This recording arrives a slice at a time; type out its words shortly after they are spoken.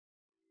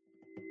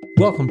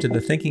Welcome to the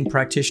Thinking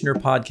Practitioner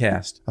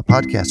Podcast, a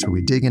podcast where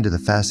we dig into the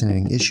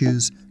fascinating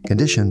issues,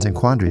 conditions, and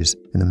quandaries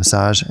in the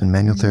massage and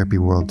manual therapy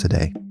world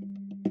today.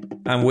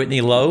 I'm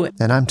Whitney Lowe.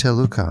 And I'm Tel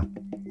Luca.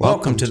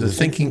 Welcome to the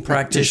Thinking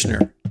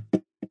Practitioner.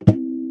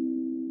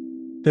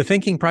 The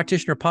Thinking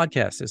Practitioner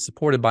Podcast is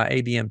supported by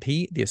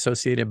ABMP, the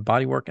Associated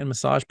Bodywork and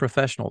Massage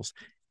Professionals.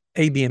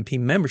 ABMP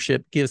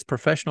membership gives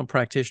professional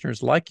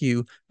practitioners like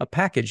you a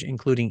package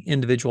including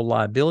individual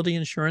liability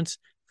insurance,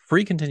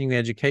 free continuing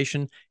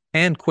education,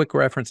 and quick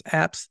reference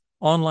apps,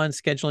 online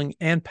scheduling,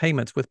 and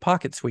payments with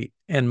Pocket Suite,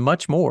 and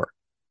much more.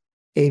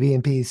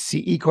 ABMP's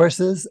CE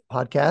courses,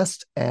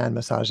 podcast, and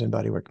Massage and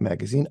Bodywork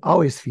magazine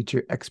always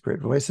feature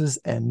expert voices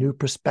and new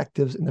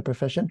perspectives in the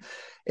profession,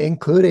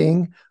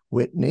 including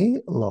Whitney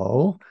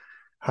Lowe.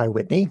 Hi,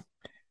 Whitney.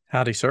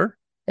 Howdy, sir.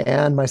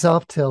 And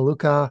myself, Tel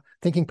Luca.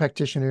 Thinking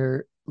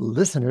Practitioner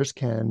listeners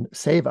can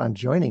save on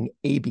joining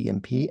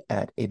ABMP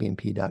at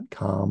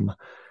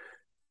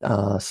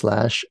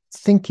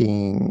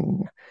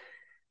abmp.com/thinking.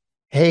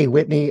 Hey,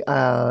 Whitney,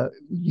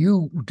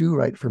 you do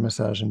write for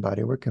Massage and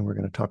Bodywork, and we're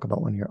going to talk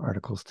about one of your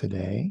articles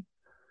today.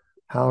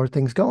 How are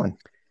things going?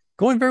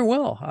 Going very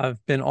well. I've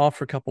been off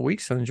for a couple of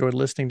weeks. I enjoyed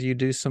listening to you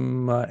do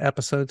some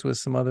episodes with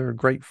some other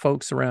great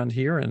folks around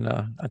here. And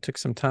I took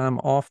some time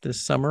off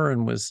this summer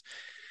and was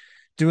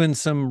doing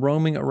some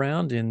roaming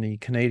around in the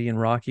Canadian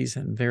Rockies,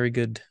 and very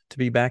good to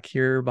be back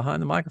here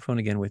behind the microphone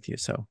again with you.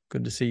 So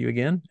good to see you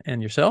again.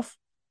 And yourself?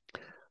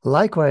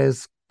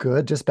 Likewise.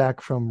 Good. Just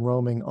back from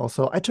roaming.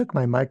 Also, I took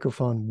my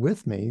microphone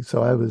with me.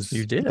 So I was,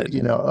 You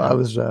did. I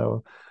was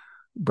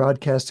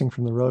broadcasting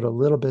from the road a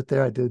little bit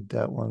there. I did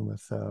that one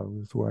with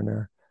Ruth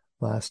Warner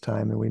last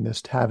time, and we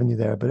missed having you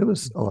there, but it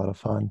was a lot of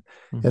fun.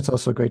 Mm-hmm. It's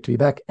also great to be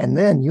back. And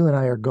then you and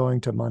I are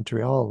going to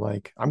Montreal.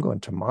 Like, I'm going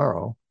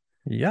tomorrow.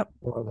 Yep.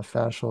 For the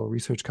Fascial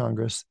Research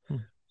Congress.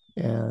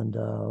 And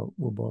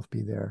we'll both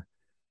be there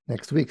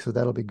next week. So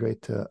that'll be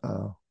great to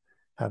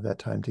have that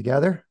time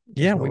together.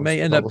 Yeah, we may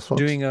end up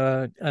doing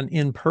an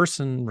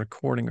in-person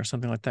recording or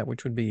something like that,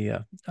 which would be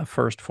a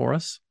first for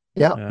us.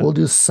 Yeah, we'll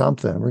do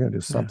something. We're going to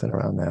do something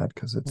around that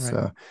because it's,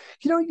 right.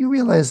 You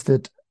realize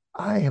that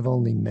I have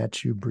only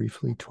met you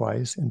briefly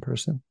twice in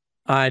person.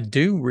 I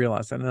do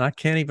realize that, and I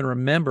can't even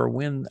remember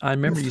when. I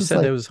remember you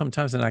said there was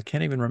sometimes, and I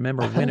can't even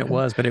remember when it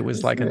was, but it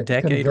was like a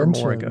decade or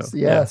more ago.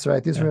 Yeah, that's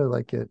right. These were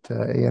like at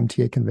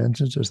AMTA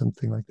conventions or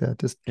something like that.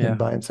 Just came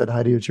by and said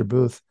hi to you at your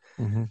booth.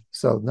 Mm-hmm.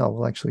 So no,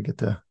 we'll actually get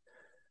to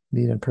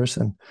meet in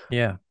person.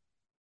 Yeah.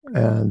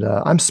 And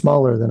I'm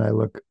smaller than I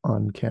look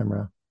on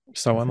camera.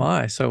 So am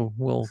I. So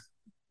we'll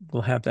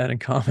have that in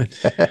common.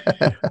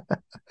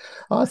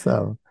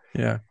 Awesome.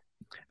 Yeah.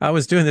 I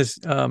was doing this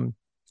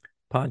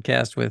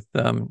podcast with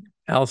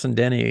Allison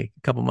Denny a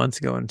couple months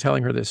ago and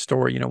telling her this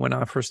story. When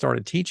I first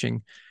started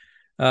teaching,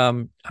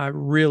 I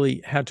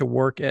really had to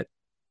work at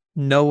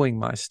knowing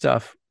my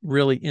stuff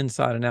really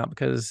inside and out,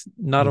 because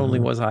not only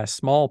was I a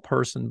small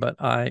person, but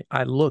I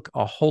look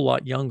a whole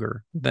lot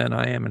younger than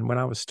I am. And when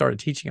I started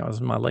teaching, I was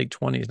in my late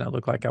 20s and I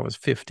looked like I was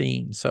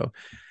 15. So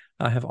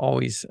I have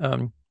always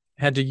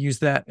had to use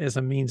that as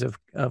a means of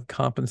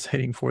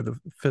compensating for the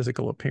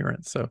physical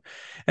appearance. So,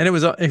 and it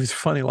was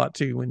funny a lot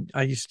too when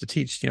I used to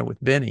teach,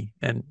 with Benny,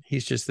 and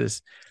he's just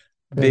this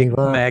big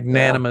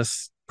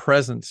magnanimous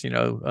presence, in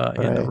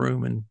the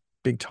room, and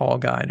big tall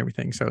guy and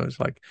everything. So it's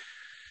like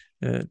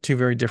two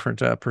very different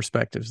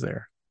perspectives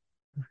there.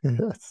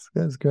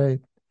 That's great.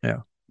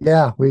 Yeah.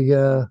 Yeah. We,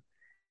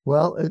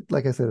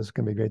 like I said, it's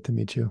going to be great to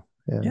meet you.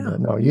 And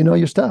you know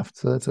your stuff.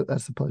 So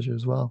that's a pleasure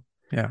as well.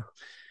 Yeah.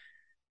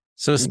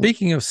 So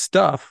speaking of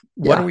stuff,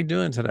 what are we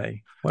doing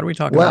today? What are we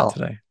talking about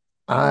today?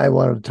 I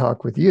wanted to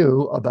talk with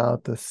you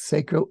about the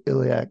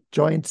sacroiliac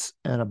joints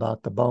and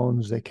about the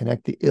bones. They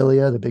connect the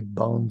ilia, the big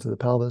bones of the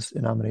pelvis,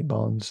 innominate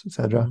bones,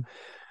 etc. Mm-hmm.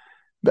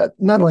 But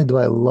not only do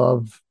I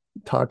love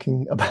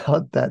talking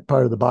about that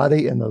part of the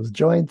body and those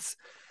joints,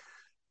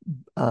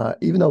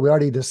 even though we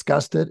already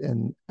discussed it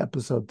in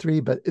episode 3,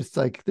 but it's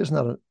like there's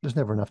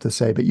never enough to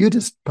say. But you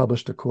just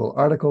published a cool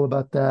article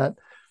about that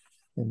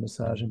in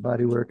Massage and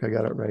Bodywork. I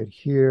got it right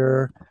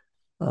here.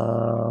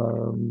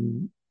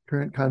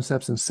 Current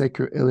concepts in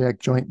sacroiliac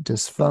joint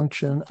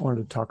dysfunction. I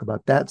wanted to talk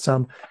about that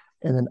some.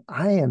 And then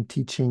I am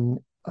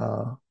teaching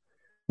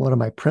one of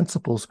my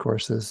principles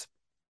courses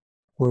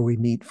where we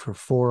meet for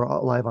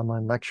 4 live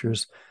online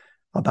lectures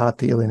about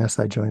the iliac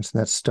SI joints, and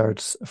that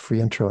starts a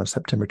free intro on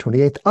September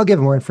 28th. I'll give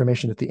more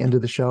information at the end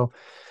of the show.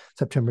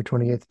 September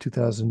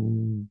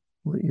 28th,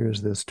 what year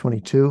is this?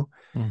 22.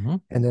 Mm-hmm.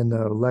 And then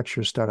the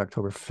lectures start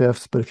October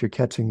 5th. But if you're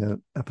catching the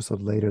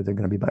episode later, they're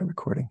going to be by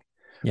recording.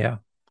 Yeah.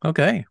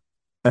 Okay.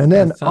 And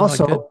then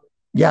also,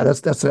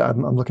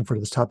 I'm looking forward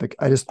to this topic.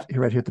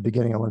 Right here at the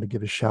beginning, I wanted to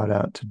give a shout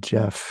out to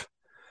Jeff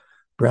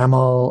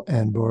Bramall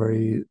and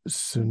Bori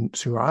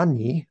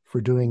Surani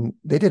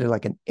they did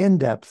like an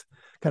in-depth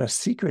kind of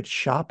secret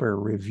shopper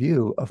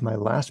review of my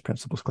last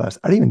principles class.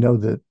 I didn't even know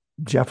that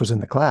Jeff was in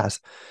the class.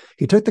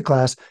 He took the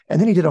class and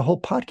then he did a whole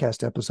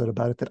podcast episode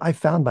about it that I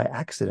found by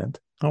accident.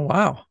 Oh,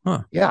 wow.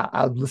 Huh. Yeah,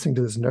 I was listening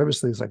to this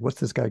nervously. It's like, what's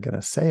this guy going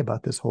to say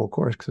about this whole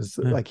course? Because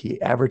like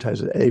he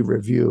advertised a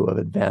review of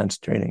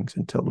advanced trainings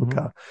in tilt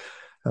wuka.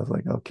 I was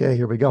like, okay,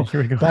 here we go.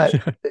 Here we go. But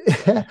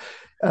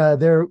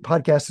their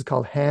podcast is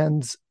called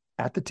Hands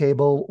at the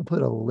Table. We'll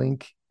put a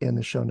link in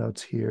the show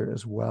notes here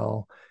as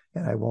well.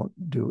 And I won't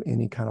do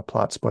any kind of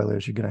plot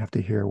spoilers. You're going to have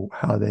to hear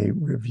how they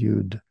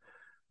reviewed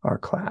our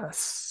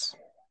class.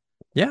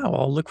 Yeah,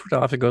 well,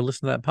 I'll have to go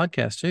listen to that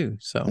podcast too.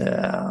 So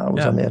yeah, I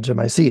was on the edge of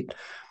my seat.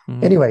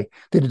 Anyway,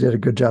 they did a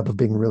good job of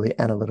being really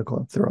analytical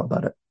and thorough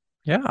about it.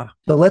 Yeah.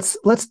 So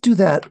let's do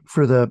that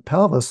for the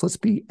pelvis. Let's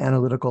be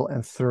analytical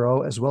and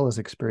thorough as well as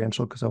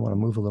experiential, because I want to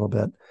move a little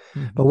bit.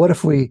 But what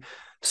if we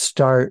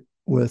start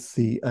with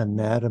the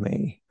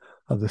anatomy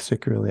of the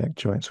sacroiliac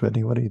joints?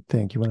 Whitney, what do you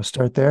think? You want to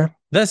start there?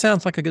 That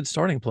sounds like a good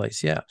starting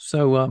place. Yeah.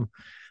 So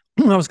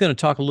I was going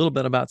to talk a little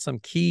bit about some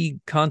key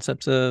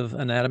concepts of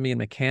anatomy and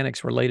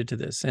mechanics related to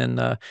this.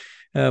 And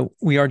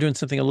we are doing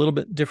something a little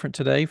bit different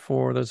today.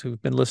 For those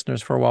who've been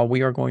listeners for a while,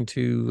 we are going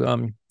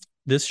to,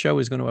 this show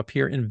is going to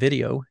appear in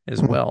video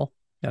as well.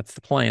 That's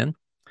the plan.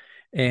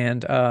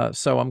 And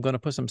so I'm going to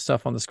put some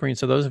stuff on the screen.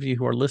 So those of you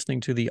who are listening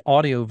to the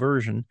audio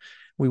version,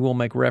 we will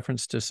make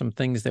reference to some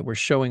things that we're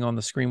showing on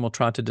the screen. We'll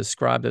try to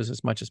describe those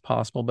as much as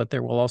possible, but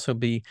there will also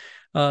be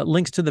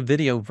links to the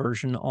video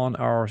version on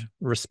our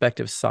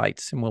respective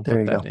sites, and we'll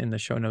put that in the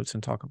show notes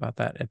and talk about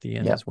that at the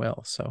end as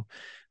well. So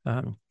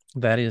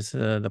that is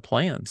the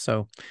plan.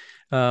 So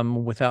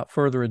without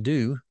further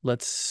ado,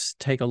 let's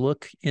take a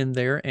look in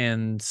there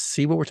and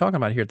see what we're talking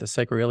about here at the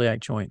sacroiliac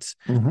joints.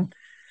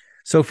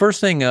 So first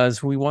thing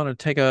is we want to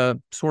take a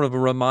sort of a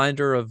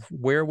reminder of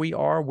where we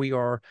are. We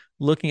are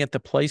looking at the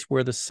place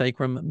where the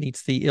sacrum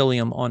meets the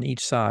ilium on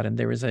each side. And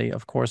there is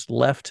of course,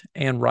 left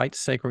and right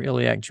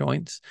sacroiliac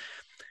joints.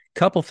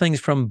 Couple things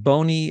from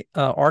bony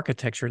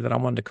architecture that I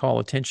wanted to call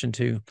attention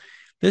to.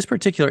 This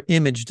particular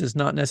image does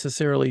not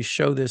necessarily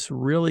show this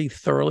really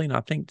thoroughly. And I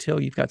think, Till,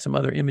 you've got some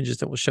other images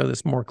that will show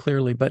this more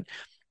clearly. But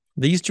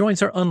these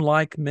joints are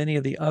unlike many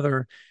of the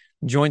other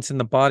joints in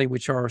the body,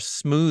 which are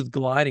smooth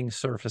gliding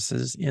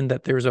surfaces, in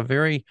that there's a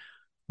very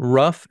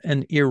rough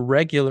and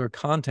irregular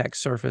contact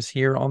surface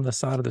here on the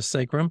side of the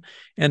sacrum,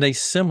 and a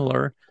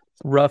similar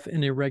rough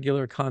and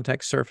irregular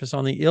contact surface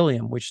on the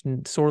ilium, which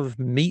sort of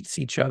meets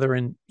each other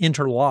and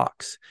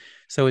interlocks.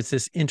 So it's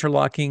this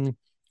interlocking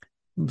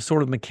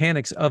sort of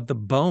mechanics of the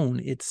bone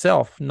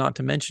itself, not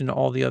to mention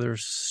all the other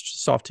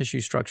soft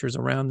tissue structures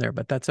around there.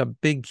 But that's a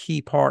big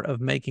key part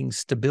of making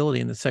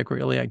stability in the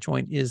sacroiliac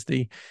joint, is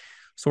the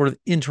sort of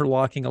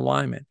interlocking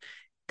alignment.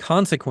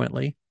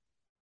 Consequently,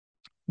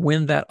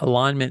 when that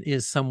alignment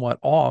is somewhat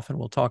off, and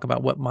we'll talk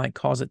about what might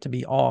cause it to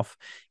be off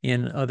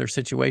in other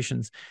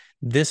situations,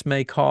 this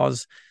may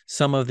cause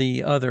some of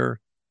the other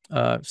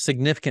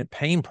significant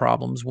pain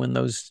problems when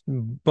those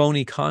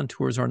bony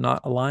contours are not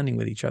aligning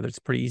with each other. It's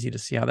pretty easy to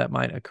see how that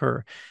might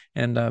occur.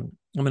 And I'm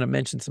going to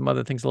mention some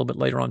other things a little bit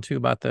later on too,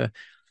 about the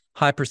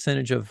high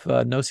percentage of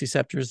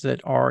nociceptors that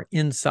are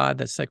inside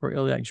that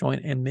sacroiliac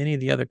joint, and many of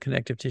the other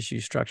connective tissue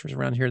structures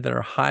around here that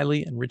are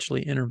highly and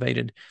richly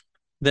innervated,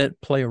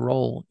 that play a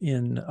role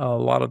in a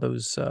lot of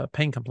those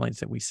pain complaints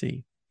that we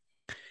see.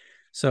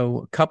 So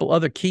a couple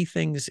other key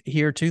things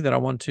here too that I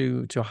want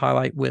to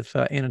highlight with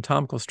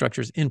anatomical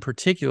structures, in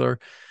particular,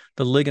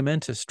 the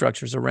ligamentous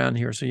structures around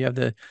here. So you have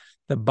the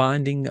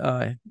binding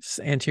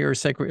anterior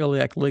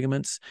sacroiliac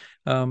ligaments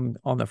on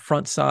the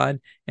front side,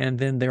 and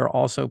then there are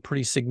also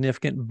pretty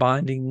significant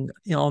binding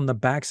on the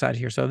back side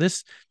here. So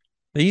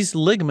these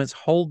ligaments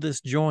hold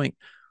this joint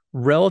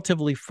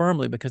relatively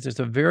firmly, because it's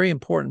a very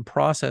important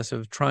process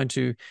of trying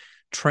to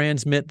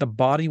transmit the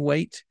body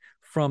weight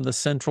from the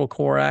central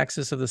core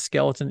axis of the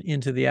skeleton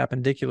into the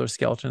appendicular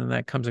skeleton, and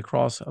that comes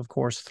across, of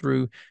course,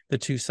 through the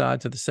two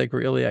sides of the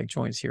sacroiliac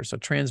joints here. So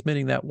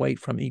transmitting that weight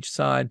from each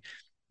side.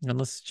 And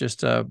let's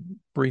just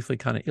briefly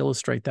kind of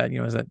illustrate that,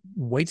 as that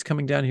weight's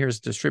coming down here is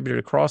distributed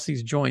across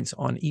these joints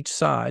on each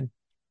side,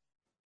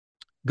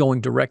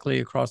 going directly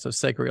across those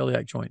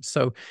sacroiliac joints.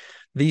 So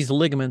these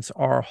ligaments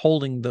are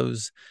holding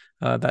those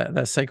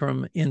that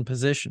sacrum in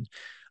position.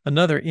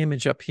 Another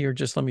image up here,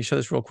 just let me show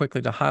this real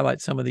quickly to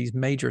highlight some of these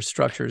major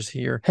structures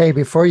here. Hey,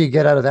 before you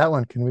get out of that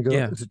one, can we go?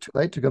 Yeah. Is it too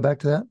late to go back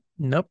to that?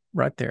 Nope,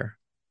 right there.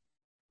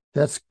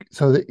 That's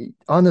so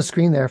on the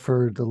screen there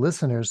for the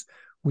listeners,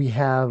 we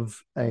have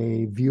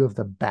a view of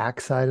the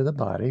back side of the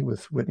body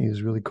with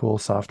Whitney's really cool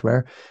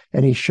software.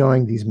 And he's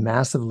showing these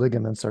massive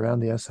ligaments around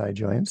the SI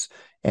joints.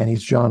 And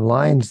he's drawn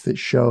lines that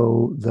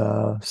show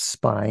the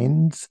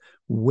spine's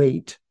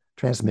weight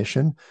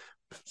transmission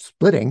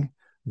splitting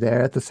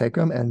there at the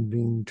sacrum and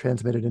being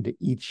transmitted into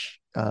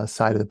each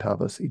side of the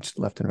pelvis, each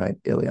left and right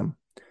ilium.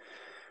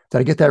 Did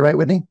I get that right,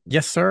 Whitney?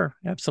 Yes, sir.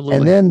 Absolutely.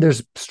 And then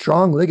there's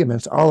strong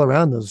ligaments all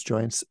around those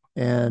joints.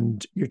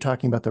 And you're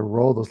talking about the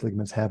role those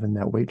ligaments have in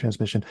that weight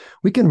transmission.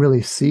 We can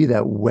really see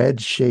that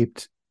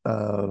wedge-shaped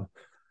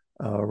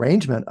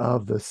arrangement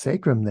of the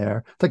sacrum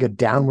there. It's like a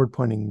downward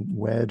pointing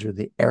wedge or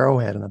the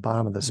arrowhead on the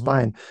bottom of the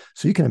spine.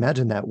 So you can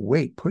imagine that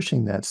weight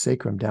pushing that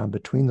sacrum down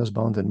between those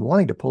bones and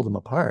wanting to pull them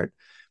apart,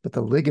 but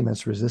the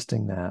ligaments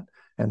resisting that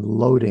and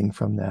loading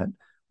from that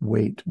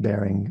weight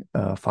bearing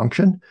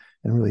function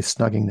and really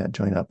snugging that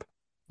joint up.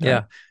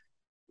 Yeah.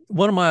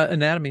 One of my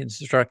anatomy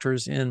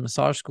instructors in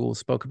massage school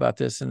spoke about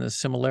this and the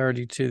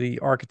similarity to the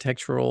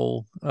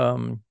architectural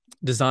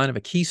design of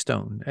a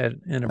keystone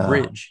in a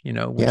bridge, which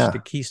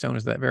the keystone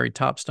is that very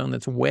top stone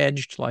that's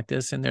wedged like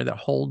this in there that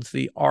holds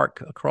the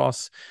arc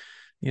across,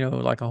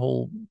 like a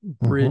whole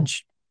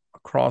bridge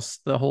across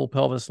the whole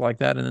pelvis like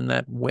that. And then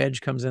that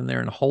wedge comes in there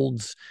and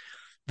holds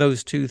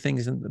those two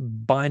things and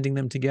binding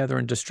them together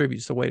and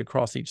distributes the weight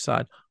across each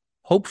side,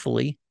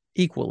 hopefully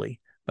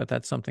equally. But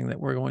that's something that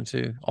we're going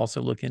to also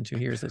look into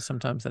here, is that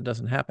sometimes that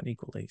doesn't happen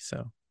equally.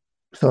 So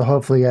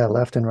hopefully,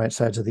 left and right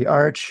sides of the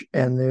arch.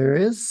 And there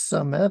is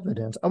some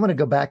evidence. I'm going to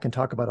go back and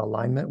talk about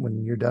alignment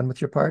when you're done with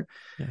your part.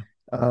 Yeah.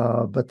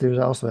 But there's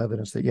also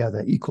evidence that,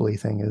 the equally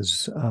thing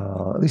is,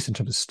 at least in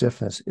terms of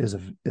stiffness, is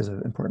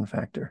an important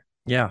factor.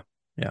 Yeah.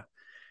 Yeah.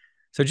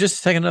 So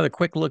just take another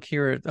quick look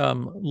here at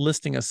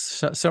listing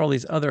several of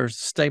these other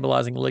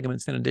stabilizing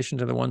ligaments in addition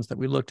to the ones that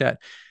we looked at.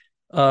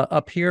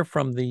 Up here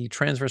from the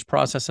transverse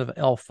process of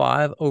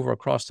L5 over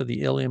across to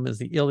the ilium is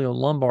the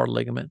iliolumbar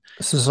ligament.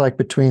 This is like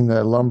between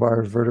the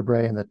lumbar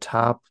vertebrae and the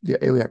top,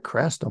 the iliac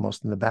crest,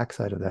 almost in the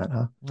backside of that,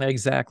 huh?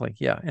 Exactly,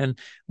 yeah. And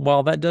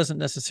while that doesn't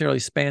necessarily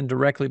span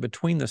directly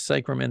between the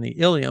sacrum and the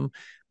ilium,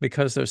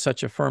 because there's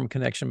such a firm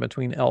connection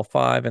between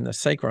L5 and the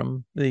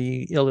sacrum,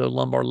 the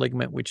iliolumbar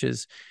ligament, which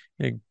is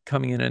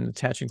coming in and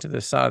attaching to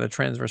the side of the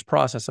transverse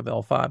process of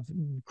L5,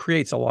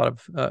 creates a lot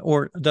of,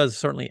 or does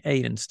certainly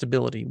aid in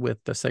stability with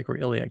the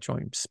sacroiliac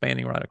joint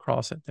spanning right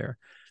across it there.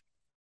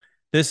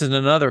 This is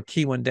another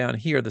key one down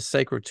here, the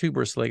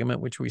sacrotuberous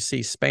ligament, which we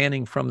see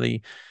spanning from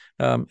the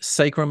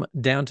sacrum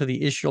down to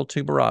the ischial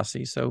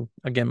tuberosity. So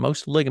again,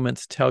 most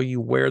ligaments tell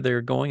you where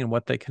they're going and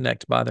what they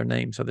connect by their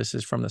name. So this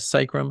is from the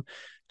sacrum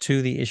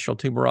to the ischial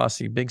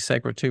tuberosity, big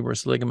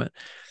sacrotuberous ligament.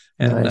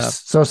 And,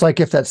 nice. So it's like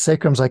if that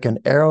sacrum's like an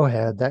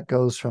arrowhead, that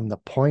goes from the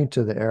point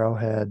of the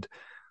arrowhead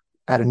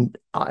at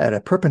a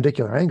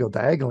perpendicular angle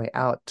diagonally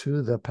out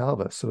to the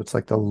pelvis. So it's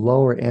like the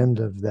lower end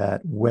of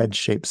that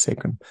wedge-shaped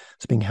sacrum.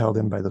 It's being held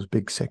in by those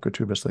big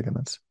sacrotuberous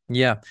ligaments.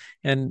 Yeah.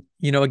 And,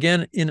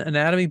 again, in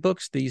anatomy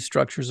books, these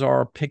structures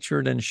are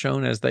pictured and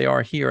shown as they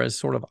are here as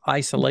sort of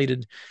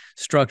isolated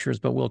structures,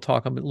 but we'll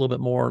talk a little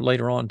bit more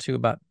later on too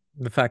about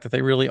the fact that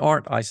they really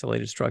aren't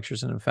isolated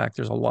structures. And in fact,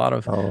 there's a lot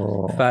of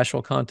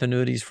fascial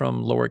continuities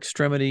from lower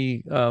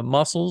extremity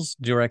muscles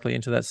directly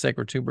into that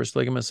sacrotuberous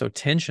ligament. So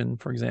tension,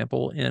 for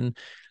example, in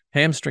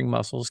hamstring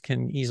muscles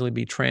can easily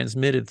be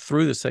transmitted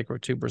through the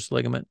sacrotuberous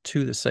ligament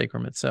to the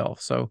sacrum itself.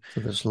 So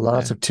there's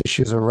lots of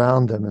tissues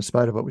around them, in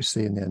spite of what we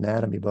see in the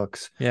anatomy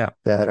books,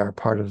 that are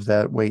part of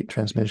that weight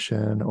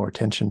transmission or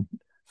tension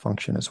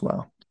function as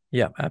well.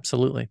 Yeah,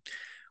 absolutely.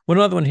 One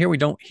other one here we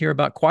don't hear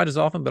about quite as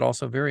often, but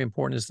also very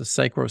important, is the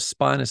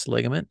sacrospinous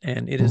ligament,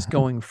 and it is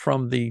going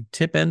from the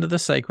tip end of the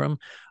sacrum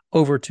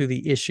over to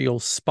the ischial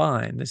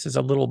spine. This is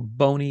a little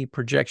bony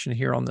projection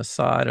here on the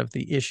side of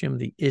the ischium,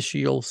 the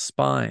ischial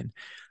spine.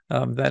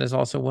 That is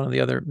also one of the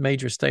other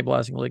major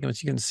stabilizing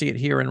ligaments. You can see it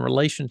here in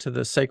relation to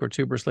the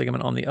sacrotuberous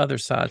ligament on the other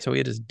side. So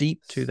it is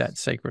deep to that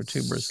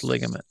sacrotuberous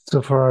ligament.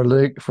 So for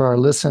our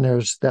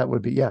listeners, that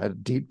would be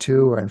deep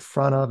to or in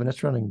front of, and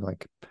it's running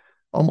like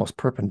almost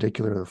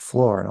perpendicular to the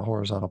floor in a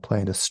horizontal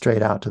plane, just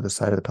straight out to the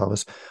side of the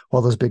pelvis,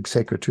 while those big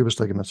sacrotuberous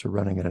ligaments are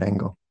running at an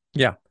angle.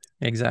 Yeah,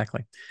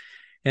 exactly.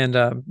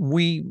 And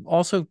we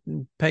also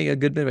pay a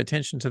good bit of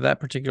attention to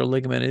that particular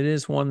ligament. It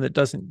is one that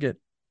doesn't get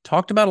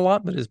talked about a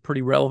lot, but is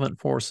pretty relevant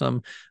for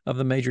some of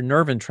the major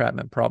nerve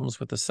entrapment problems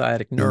with the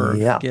sciatic nerve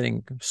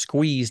getting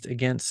squeezed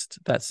against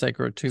that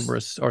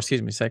sacrospinous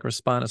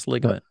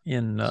ligament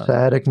in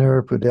sciatic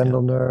nerve,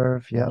 pudendal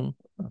nerve. Yeah,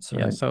 that's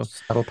right. So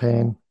saddle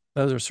pain.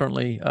 Those are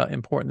certainly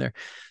important there.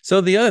 So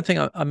the other thing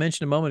I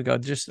mentioned a moment ago,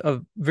 just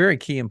of very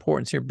key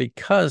importance here,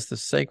 because the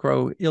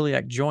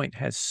sacroiliac joint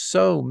has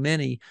so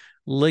many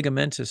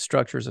ligamentous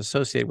structures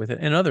associated with it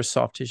and other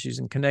soft tissues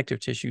and connective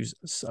tissues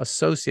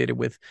associated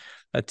with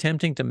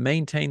attempting to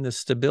maintain the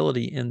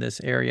stability in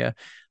this area.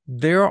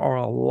 There are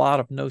a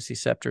lot of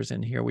nociceptors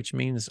in here, which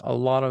means a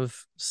lot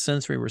of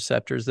sensory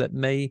receptors that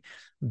may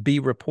be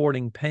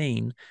reporting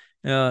pain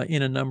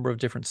in a number of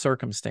different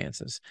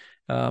circumstances.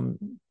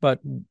 But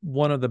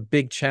one of the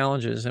big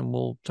challenges, and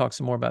we'll talk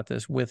some more about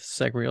this with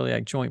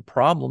sacroiliac joint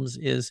problems,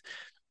 is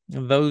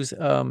those,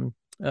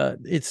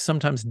 it's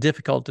sometimes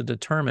difficult to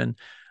determine,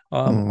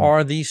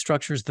 are these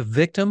structures the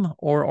victim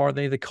or are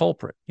they the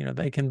culprit?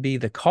 They can be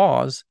the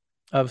cause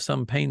of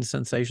some pain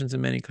sensations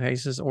in many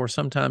cases, or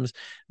sometimes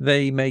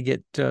they may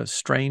get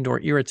strained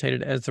or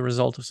irritated as a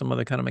result of some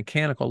other kind of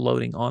mechanical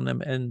loading on them,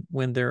 and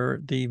when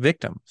they're the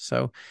victim.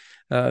 So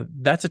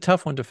that's a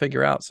tough one to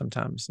figure out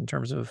sometimes in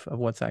terms of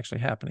what's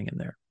actually happening in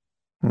there.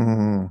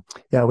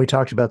 Yeah, we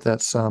talked about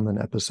that some in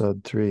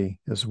episode 3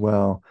 as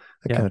well,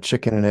 the kind of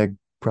chicken and egg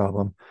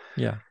problem.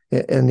 Yeah.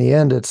 in the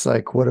end, it's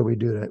like, what can we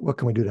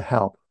do to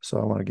help? So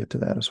I want to get to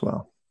that as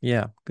well.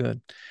 Yeah,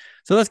 good.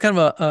 So that's kind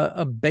of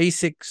a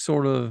basic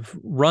sort of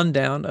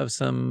rundown of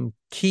some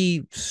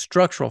key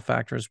structural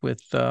factors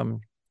with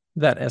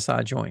that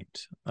SI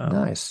joint.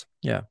 Nice.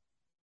 Yeah.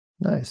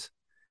 Nice.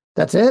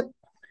 That's it?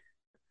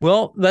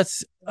 Well,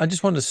 I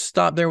just wanted to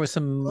stop there with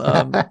some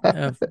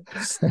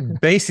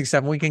basic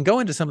stuff. We can go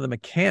into some of the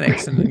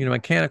mechanics and,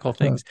 mechanical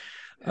things.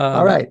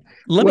 All right.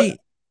 Let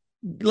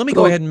What, me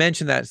go well, ahead and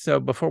mention that.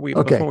 So before we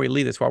okay.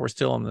 leave this, while we're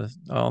still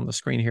on the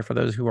screen here for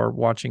those who are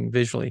watching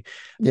visually,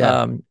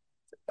 Yeah.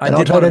 I And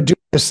did want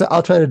to.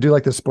 I'll try to do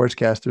like the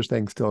sportscasters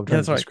thing still. I'm Yeah, trying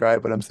that's to right.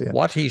 describe what I'm seeing.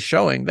 What he's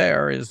showing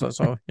there is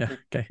so yeah,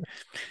 okay.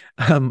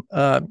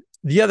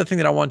 The other thing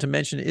that I want to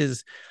mention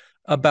is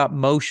about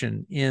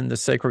motion in the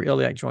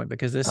sacroiliac joint,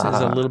 because this is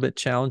a little bit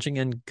challenging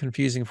and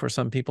confusing for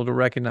some people to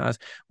recognize.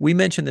 We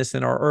mentioned this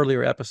in our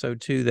earlier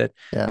episode too, that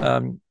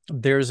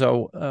there's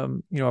a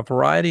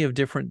variety of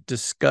different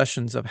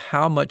discussions of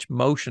how much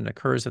motion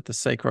occurs at the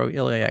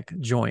sacroiliac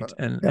joint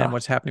and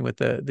what's happening with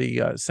the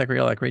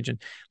sacroiliac region.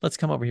 Let's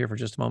come over here for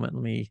just a moment.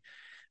 Let me,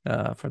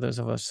 for those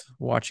of us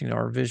watching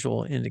our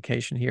visual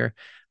indication here,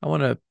 I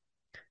want to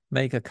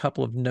make a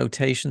couple of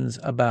notations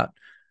about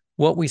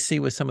what we see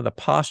with some of the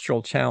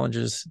postural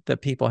challenges that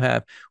people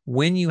have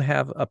when you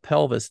have a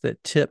pelvis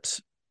that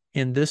tips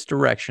in this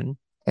direction.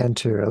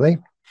 Anteriorly.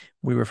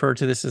 We refer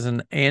to this as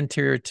an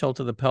anterior tilt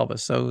of the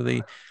pelvis. So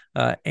the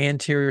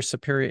anterior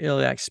superior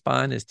iliac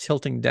spine is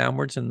tilting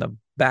downwards and the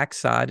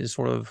backside is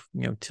sort of,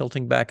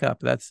 tilting back up.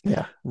 That's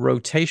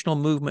rotational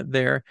movement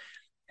there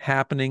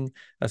happening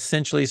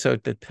essentially so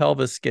the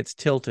pelvis gets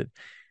tilted.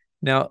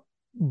 Now,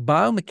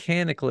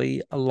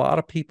 biomechanically, a lot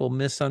of people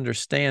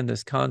misunderstand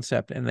this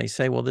concept and they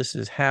say, well, this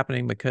is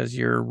happening because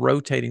you're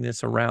rotating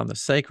this around the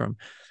sacrum.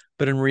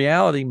 But in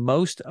reality,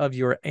 most of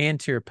your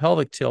anterior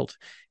pelvic tilt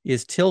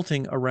is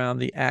tilting around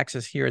the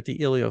axis here at the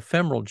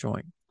iliofemoral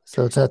joint.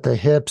 So it's at the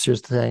hips, you're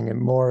saying,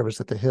 and more of it's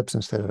at the hips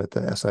instead of at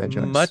the SI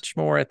joints. Much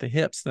more at the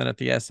hips than at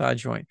the SI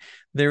joint.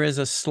 There is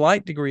a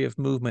slight degree of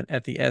movement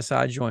at the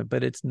SI joint,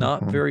 but it's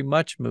not very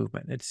much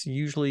movement. It's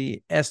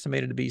usually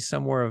estimated to be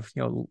somewhere of,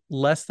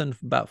 less than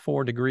about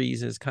 4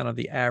 degrees is kind of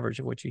the average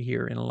of what you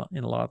hear in a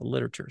lot of the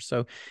literature.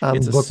 So I'm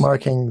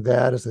bookmarking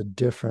that as a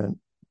different,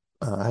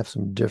 I have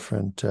some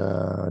different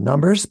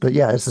numbers, but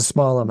yeah, it's a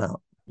small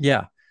amount.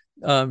 Yeah.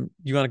 You want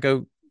to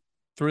go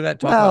through that,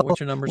 talk about what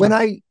your numbers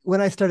are?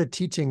 When I started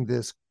teaching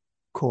this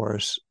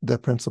course, the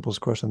principles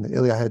course on the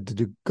ilia, I had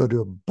to go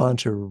do a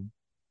bunch of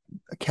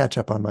catch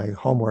up on my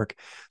homework.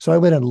 So I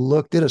went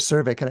and did a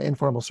survey, kind of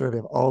informal survey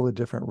of all the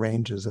different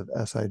ranges of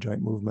SI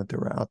joint movement that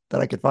were out that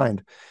I could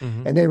find.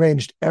 And they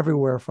ranged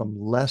everywhere from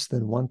less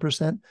than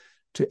 1%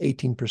 to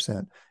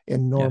 18%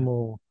 in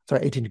normal,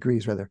 18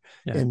 degrees rather,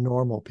 in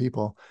normal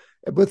people.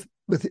 With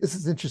this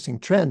is an interesting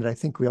trend, and I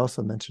think we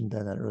also mentioned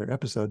that in that earlier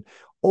episode.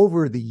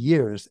 Over the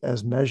years,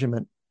 as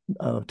measurement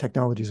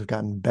technologies have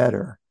gotten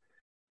better,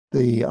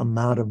 the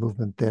amount of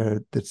movement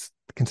there that's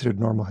considered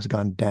normal has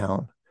gone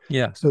down.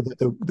 Yeah. So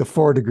the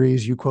 4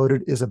 degrees you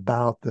quoted is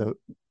about the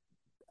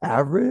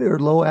average or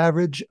low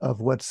average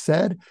of what's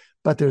said,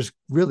 but there's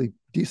really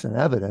decent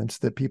evidence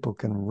that people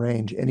can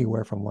range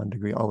anywhere from 1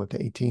 degree all the way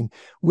to 18,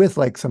 with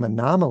like some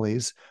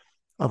anomalies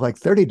of like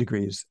 30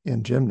 degrees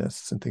in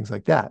gymnasts and things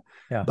like that.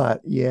 Yeah. But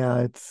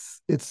yeah,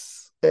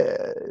 it's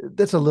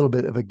that's a little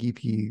bit of a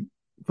geeky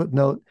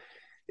footnote.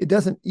 It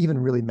doesn't even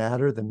really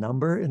matter the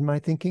number in my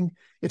thinking.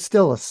 It's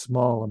still a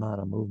small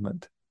amount of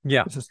movement.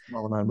 Yeah. It's a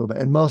small amount of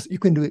movement.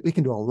 And we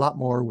can do a lot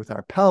more with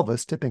our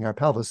pelvis, tipping our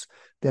pelvis,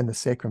 than the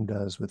sacrum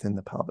does within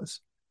the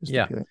pelvis.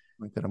 Yeah. The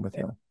point that I'm with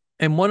you.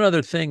 And one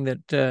other thing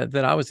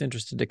that I was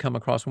interested to come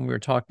across when we were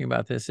talking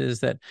about this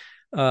is that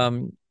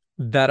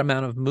that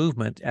amount of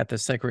movement at the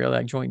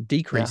sacroiliac joint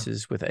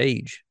decreases with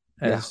age,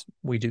 as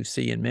we do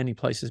see in many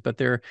places. But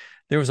there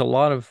was a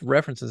lot of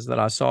references that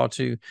I saw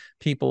to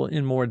people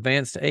in more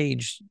advanced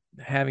age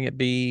having it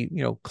be,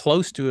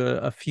 close to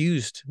a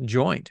fused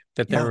joint,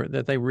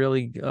 that they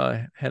really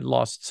had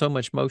lost so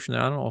much motion.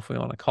 And I don't know if we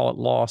want to call it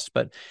lost,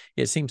 but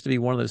it seems to be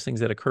one of those things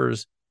that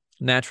occurs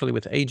naturally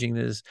with aging.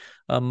 There's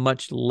a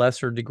much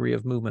lesser degree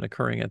of movement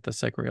occurring at the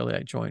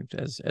sacroiliac joint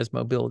as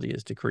mobility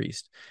is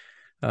decreased.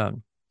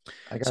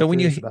 So when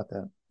you about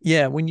that,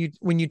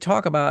 when you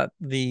talk about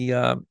the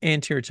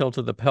anterior tilt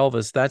of the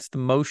pelvis, that's the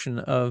motion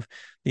of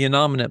the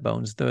innominate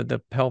bones, the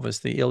pelvis,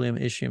 the ilium,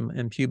 ischium,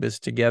 and pubis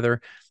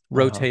together,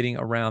 rotating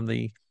around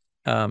the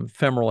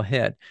femoral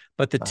head.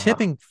 But the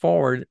tipping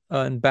forward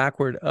and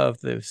backward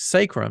of the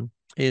sacrum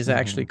is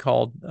actually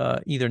called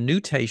either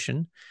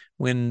nutation,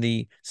 when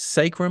the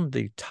sacrum,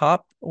 the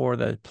top or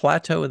the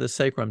plateau of the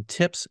sacrum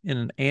tips in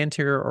an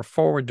anterior or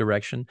forward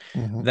direction.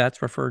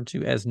 That's referred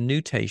to as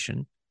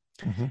nutation.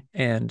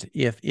 And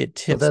if it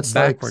tips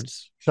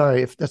backwards,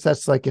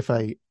 that's like if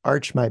I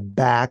arch my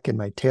back and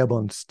my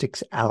tailbone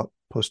sticks out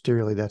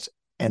posteriorly, that's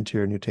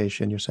anterior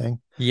nutation, you're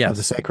saying? Yes. Of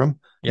the sacrum?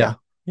 Yeah.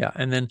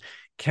 And then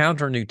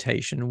counter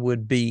nutation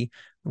would be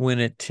when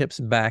it tips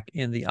back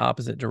in the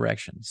opposite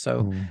direction.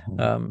 So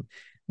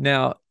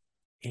now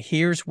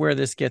here's where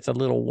this gets a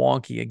little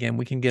wonky. Again,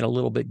 we can get a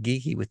little bit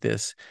geeky with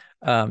this.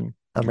 I'm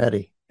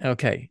ready.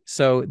 Okay,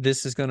 so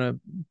this is going to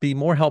be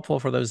more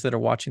helpful for those that are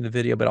watching the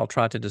video, but I'll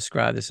try to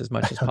describe this as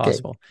much as Okay,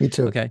 possible. me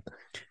too. Okay,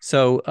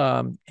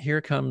 so here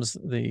comes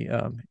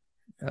the,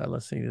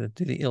 let's see,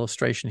 do the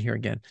illustration here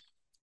again.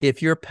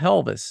 If your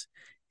pelvis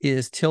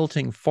is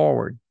tilting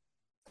forward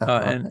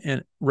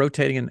and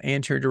rotating in an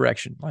anterior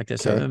direction like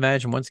this, so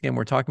imagine, once again,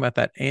 we're talking about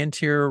that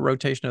anterior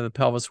rotation of the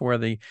pelvis where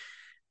the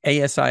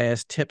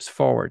ASIS tips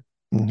forward.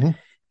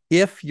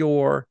 If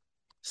your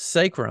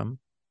sacrum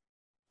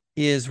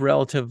is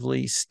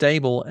relatively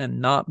stable and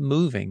not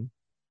moving,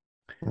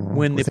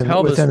 when the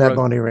pelvis within that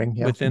bony ring,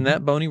 within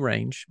that bony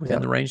range,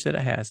 within the range that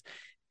it has,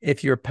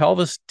 if your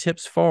pelvis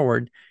tips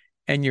forward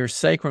and your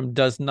sacrum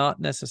does not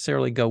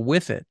necessarily go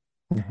with it,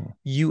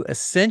 you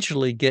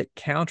essentially get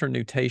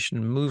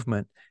counter-nutation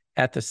movement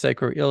at the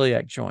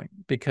sacroiliac joint,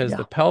 because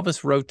the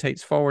pelvis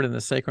rotates forward and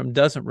the sacrum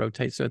doesn't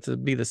rotate. So it's to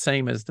be the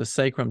same as the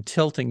sacrum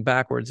tilting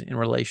backwards in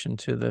relation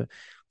to the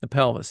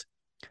pelvis.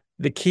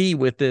 The key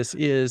with this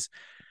is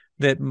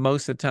that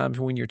most of the times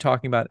when you're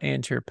talking about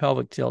anterior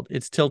pelvic tilt,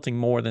 it's tilting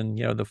more than,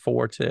 the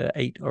 4 to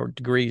 8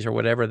 degrees or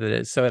whatever that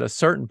is. So at a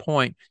certain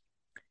point,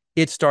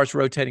 it starts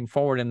rotating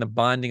forward, and the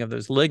binding of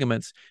those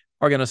ligaments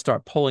are going to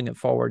start pulling it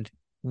forward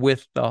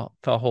with the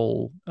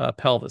whole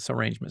pelvis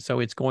arrangement. So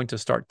it's going to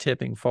start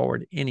tipping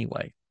forward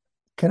anyway.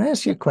 Can I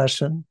ask you a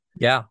question?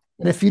 Yeah.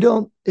 And if you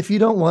don't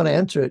want to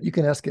answer it, you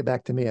can ask it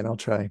back to me and I'll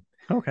try.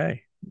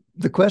 Okay.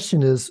 The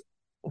question is,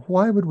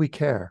 why would we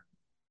care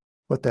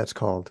what that's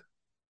called?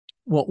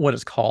 What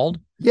it's called?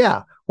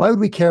 Yeah. Why would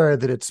we care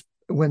that it's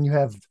when you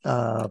have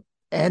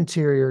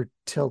anterior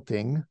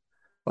tilting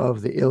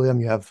of the ilium,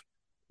 you have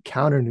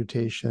counter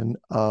nutation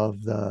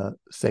of the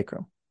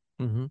sacrum?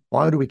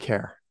 Why do we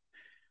care?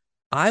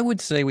 I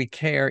would say we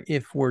care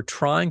if we're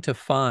trying to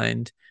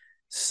find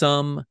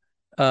some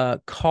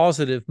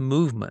causative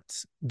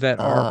movements that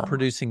are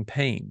producing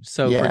pain.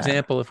 So for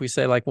example, if we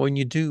say, like, when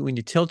you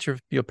tilt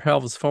your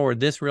pelvis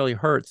forward, this really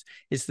hurts.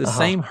 It's the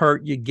same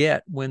hurt you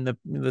get when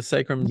the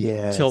sacrum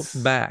tilts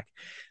back.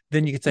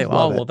 Then you could say,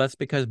 well, that's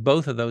because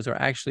both of those are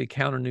actually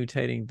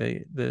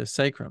counter-nutating the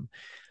sacrum.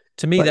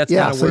 To me, that's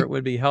kind of where it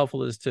would be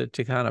helpful, is to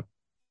kind of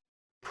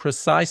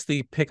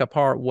precisely pick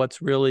apart what's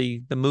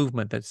really the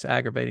movement that's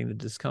aggravating the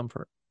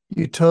discomfort.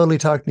 You totally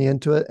talked me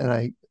into it.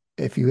 And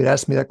if you had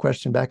asked me that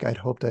question back, I'd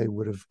hoped I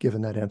would have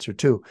given that answer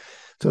too.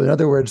 So in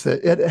other words,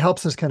 it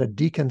helps us kind of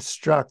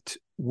deconstruct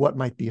what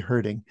might be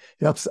hurting.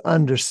 It helps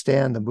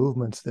understand the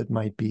movements that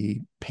might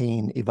be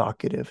pain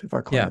evocative. If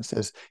our client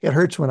says, it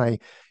hurts in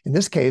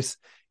this case,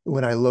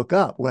 when I look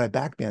up, when I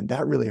back bend,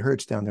 that really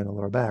hurts down there in the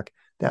lower back.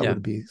 That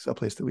would be a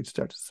place that we'd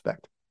start to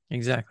suspect.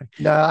 Exactly.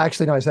 No,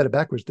 actually, no, I said it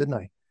backwards, didn't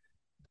I?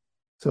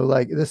 So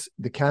like this,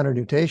 the counter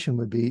nutation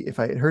would be it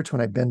hurts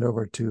when I bend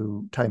over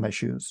to tie my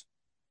shoes.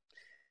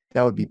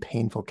 That would be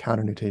painful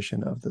counter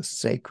nutation of the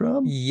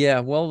sacrum. Yeah.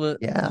 Well, it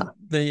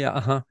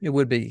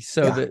would be.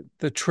 So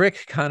the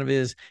trick kind of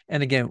is,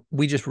 and again,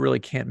 we just really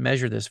can't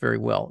measure this very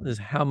well, is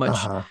how much,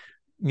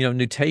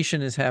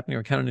 nutation is happening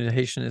or counter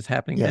nutation is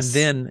happening. And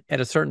then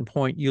at a certain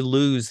point, you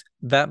lose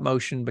that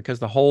motion because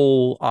the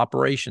whole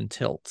operation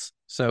tilts.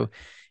 So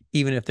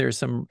even if there's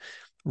some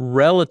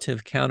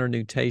relative counter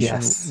nutation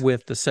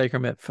with the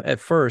sacrum at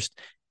first,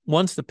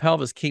 once the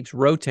pelvis keeps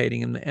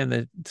rotating and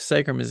the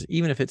sacrum is,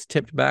 even if it's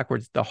tipped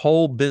backwards, the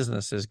whole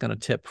business is going to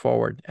tip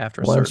forward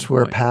after a certain point. Once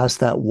we're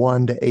past that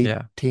 1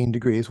 to 18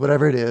 degrees,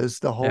 whatever it is,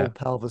 the whole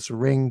pelvis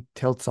ring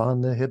tilts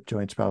on the hip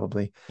joints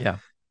probably. Yeah.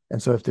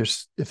 And so if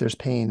there's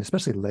pain,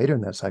 especially later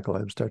in that cycle, I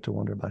would start to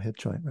wonder about hip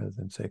joint rather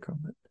than sacrum.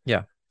 But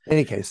in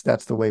any case,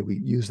 that's the way we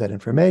use that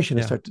information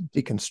and start to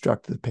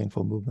deconstruct the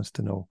painful movements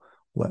to know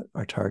what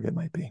our target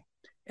might be.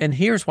 And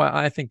here's why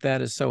I think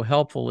that is so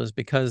helpful, is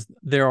because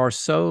there are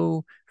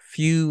so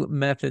few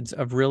methods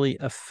of really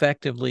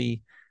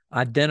effectively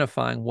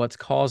identifying what's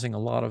causing a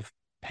lot of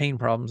pain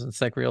problems and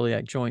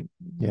sacroiliac joint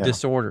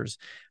disorders.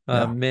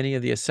 Many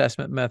of the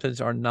assessment methods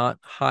are not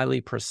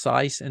highly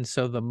precise. And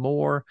so the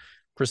more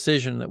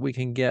precision that we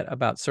can get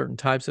about certain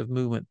types of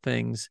movement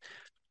things,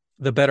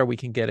 the better we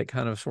can get at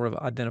kind of sort of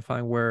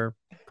identifying where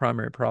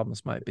primary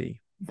problems might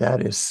be.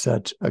 That is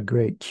such a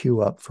great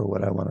cue up for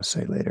what I want to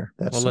say later.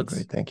 That's so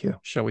great. Thank you.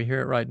 Shall we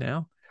hear it right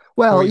now?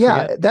 Well, and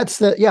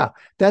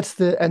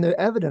the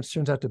evidence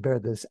turns out to bear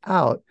this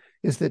out,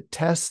 is that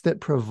tests that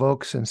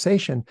provoke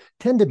sensation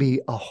tend to be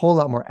a whole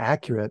lot more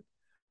accurate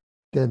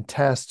than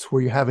tests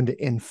where you're having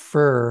to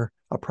infer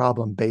a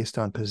problem based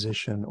on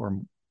position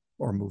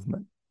or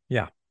movement.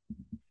 Yeah.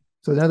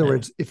 So in other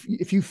words,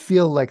 if you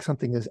feel like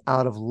something is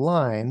out of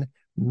line,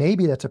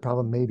 maybe that's a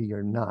problem, maybe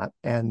you're not.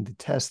 And the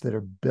tests that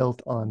are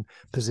built on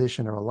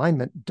position or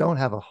alignment don't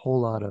have a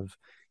whole lot of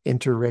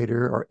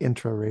inter-rater or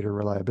intra-rater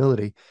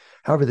reliability.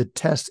 However, the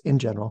tests in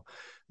general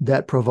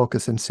that provoke a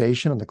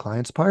sensation on the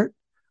client's part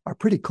are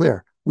pretty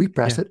clear. We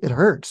press it, it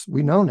hurts.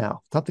 We know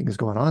now something is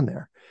going on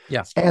there.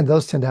 Yeah. And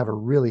those tend to have a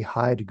really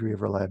high degree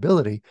of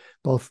reliability,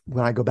 both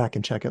when I go back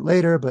and check it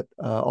later, but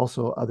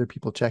also other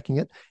people checking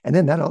it. And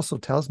then that also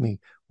tells me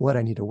what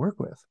I need to work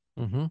with.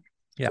 Mm-hmm.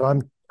 Yeah.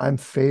 So I'm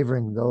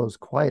favoring those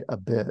quite a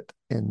bit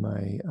in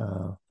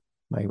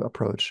my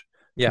approach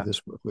to Yeah.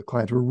 this work with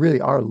clients. We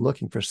really are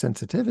looking for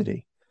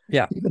sensitivity,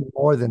 Yeah. even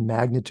more than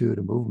magnitude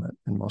of movement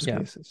in most Yeah.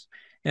 cases.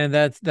 And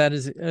that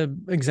is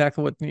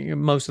exactly what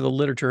most of the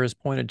literature has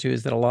pointed to,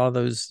 is that a lot of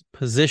those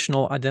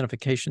positional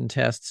identification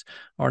tests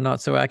are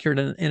not so accurate.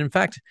 And in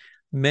fact,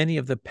 many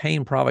of the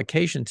pain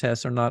provocation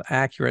tests are not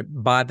accurate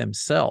by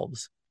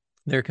themselves.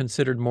 They're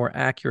considered more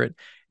accurate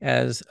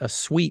as a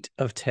suite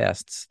of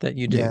tests that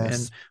you do. And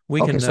Yes.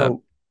 we Okay, can,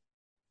 so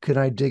can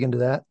I dig into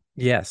that?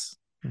 yes.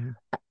 Mhm.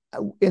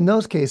 In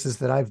those cases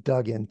that I've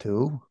dug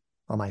into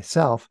on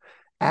myself,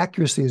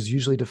 accuracy is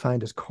usually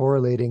defined as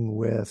correlating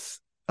with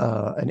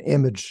an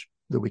image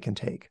that we can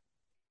take.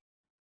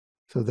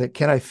 So that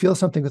can I feel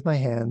something with my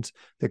hands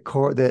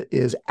that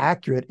is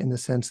accurate in the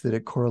sense that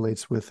it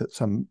correlates with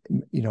some,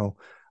 a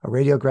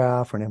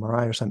radiograph or an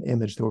MRI or some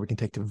image that we can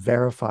take to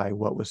verify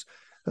what was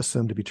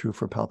assumed to be true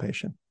for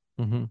palpation.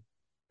 Mm-hmm.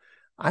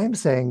 I'm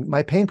saying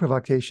my pain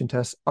provocation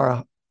tests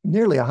are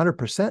nearly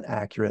 100%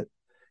 accurate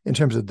in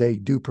terms of they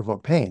do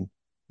provoke pain.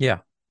 Yeah.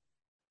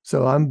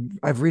 So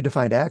I've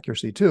redefined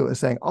accuracy too, as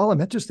saying all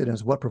I'm interested in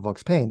is what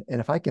provokes pain.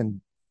 And if I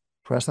can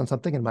press on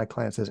something and my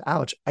client says,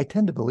 ouch, I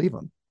tend to believe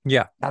them.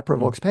 Yeah. That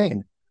provokes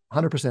pain.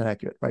 100%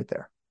 accurate right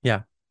there.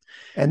 Yeah.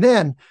 And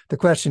then the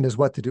question is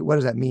what to do. What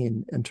does that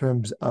mean in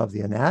terms of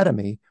the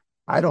anatomy?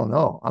 I don't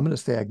know. I'm going to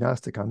stay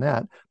agnostic on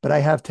that, but I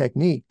have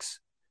techniques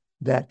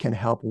that can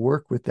help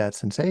work with that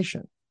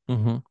sensation.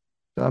 Mm-hmm.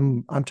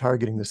 So I'm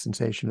targeting the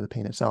sensation of the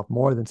pain itself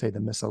more than say the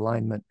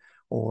misalignment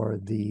or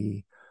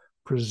the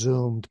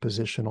presumed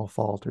positional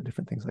fault or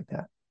different things like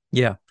that.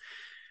 Yeah.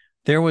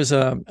 There was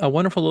a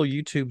wonderful little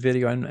YouTube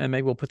video, and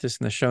maybe we'll put this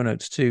in the show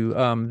notes too,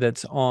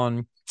 that's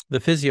on the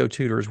Physio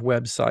Tutors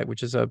website,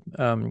 which is a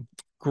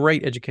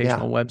great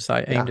educational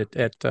website aimed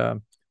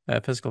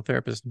at physical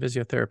therapists and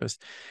physiotherapists.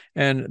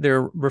 And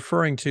they're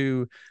referring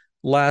to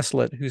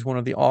Laslett, who's one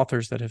of the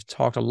authors that have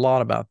talked a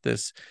lot about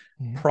this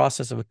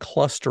process of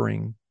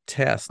clustering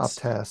tests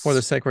for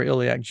the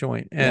sacroiliac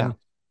joint. And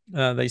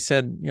they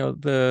said,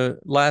 the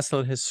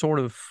Laslett has sort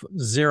of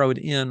zeroed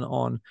in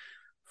on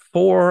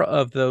 4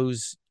 of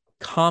those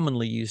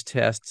commonly used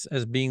tests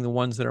as being the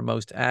ones that are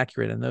most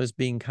accurate, and those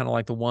being kind of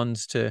like the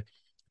ones to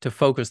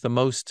focus the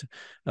most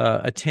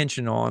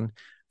attention on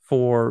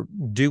for,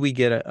 do we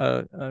get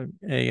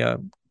a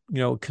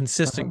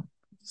consistent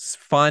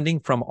finding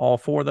from all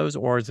 4 of those,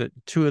 or is it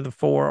 2 of the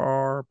 4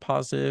 are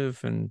positive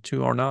and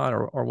 2 are not,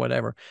 or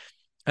whatever.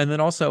 And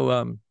then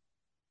also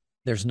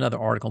there's another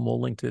article, and we'll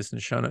link to this in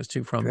the show notes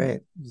too, from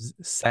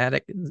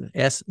Sadek,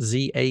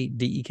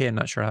 Szadek. I'm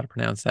not sure how to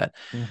pronounce that.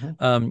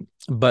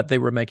 But they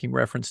were making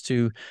reference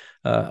to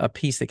a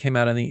piece that came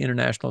out in the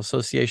International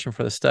Association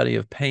for the Study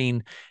of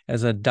Pain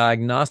as a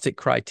diagnostic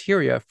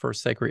criteria for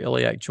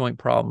sacroiliac joint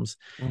problems.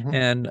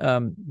 And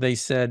they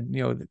said,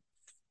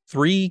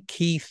 3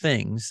 key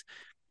things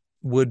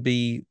would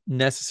be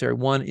necessary.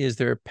 One is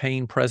there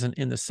pain present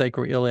in the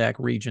sacroiliac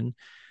region.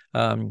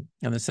 And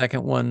the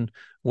second one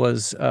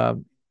was,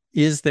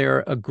 is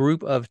there a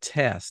group of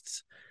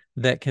tests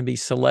that can be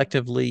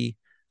selectively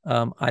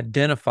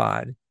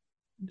identified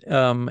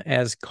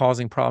as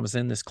causing problems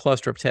in this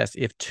cluster of tests?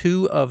 If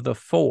 2 of the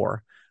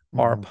 4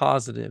 are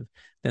positive,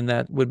 then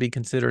that would be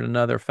considered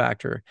another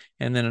factor.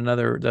 And then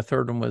the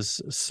third one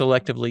was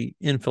selectively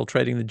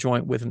infiltrating the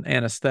joint with an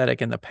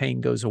anesthetic and the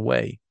pain goes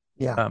away.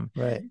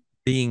 Right.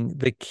 Being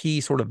the key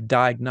sort of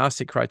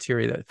diagnostic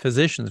criteria that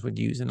physicians would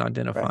use in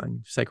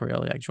identifying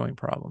sacroiliac joint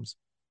problems.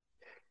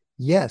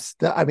 Yes.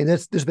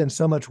 There's been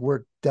so much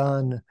work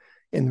done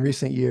in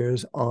recent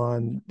years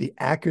on the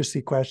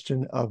accuracy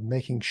question of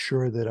making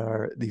sure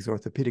that these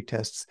orthopedic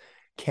tests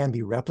can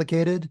be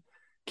replicated,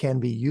 can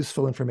be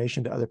useful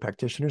information to other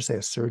practitioners, say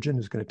a surgeon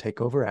who's going to take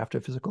over after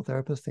a physical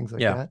therapist, things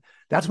like that.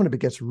 That's when it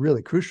gets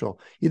really crucial.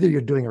 Either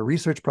you're doing a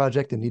research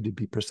project and need to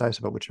be precise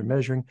about what you're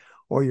measuring,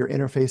 or you're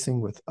interfacing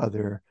with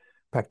other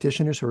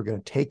practitioners who are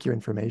going to take your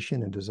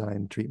information and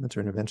design treatments or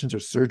interventions or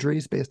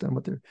surgeries based on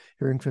what they're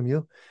hearing from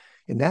you.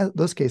 In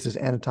those cases,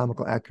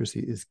 anatomical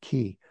accuracy is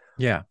key.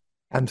 Yeah.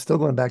 I'm still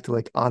going back to,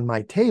 like, on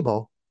my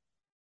table,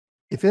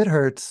 if it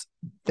hurts,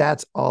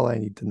 that's all I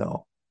need to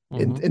know.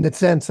 In the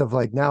sense of,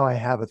 like, now I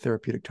have a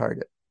therapeutic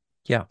target.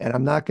 Yeah. And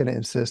I'm not going to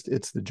insist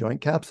it's the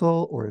joint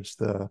capsule or it's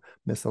the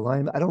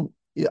misalignment.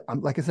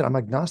 Like I said, I'm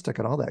agnostic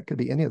on all that. It could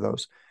be any of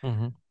those.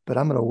 But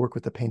I'm going to work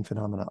with the pain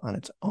phenomena on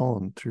its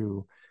own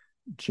through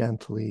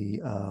gently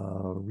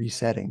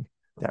resetting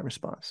that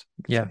response.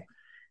 Yeah. Say.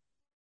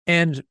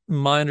 And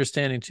my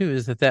understanding too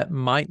is that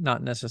might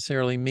not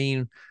necessarily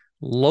mean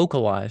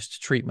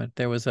localized treatment.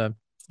 There was a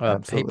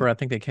paper, I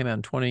think they came out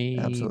in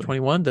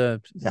 2021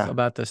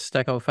 about the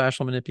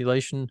stechofascial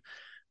manipulation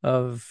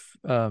of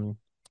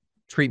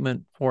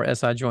treatment for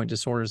SI joint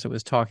disorders. It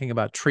was talking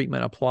about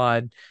treatment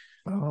applied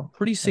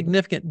pretty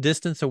significant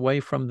distance away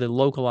from the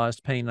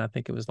localized pain. I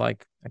think it was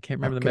like, I can't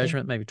remember the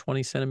measurement, maybe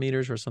 20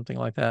 centimeters or something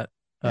like that.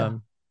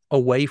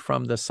 Away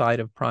from the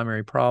site of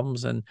primary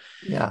problems. And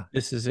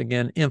this is,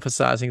 again,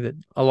 emphasizing that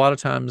a lot of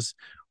times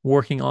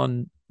working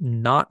on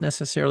not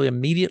necessarily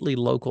immediately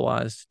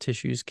localized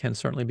tissues can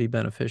certainly be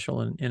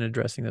beneficial in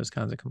addressing those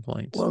kinds of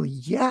complaints. Well,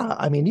 yeah.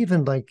 I mean,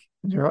 even like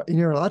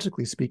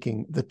neurologically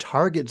speaking, the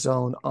target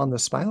zone on the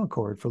spinal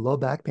cord for low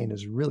back pain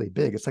is really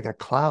big. It's like a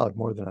cloud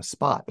more than a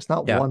spot. It's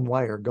not Yeah. one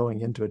wire going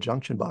into a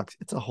junction box.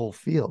 It's a whole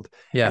field.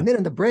 Yeah. And then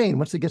in the brain,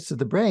 once it gets to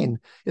the brain,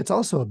 it's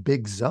also a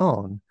big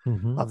zone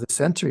Mm-hmm. of the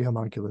sensory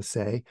homunculus,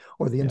 say,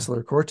 or the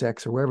insular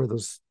cortex, or wherever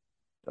those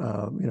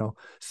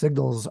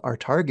signals are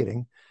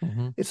targeting.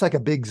 Mm-hmm. It's like a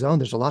big zone.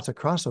 There's lots of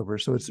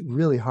crossover. So it's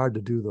really hard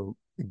to do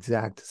the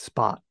exact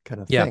spot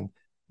kind of Yeah. thing,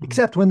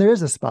 except when there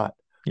is a spot.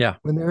 Yeah.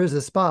 When there is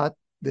a spot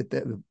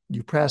that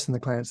you press and the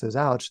client says,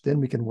 ouch, then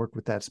we can work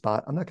with that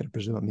spot. I'm not going to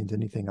presume it means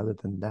anything other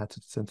than that's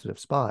a sensitive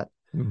spot.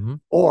 Mm-hmm.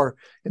 Or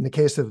in the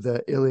case of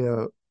the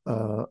ilia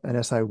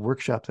and SI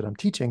workshop that I'm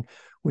teaching,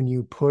 when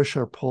you push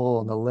or pull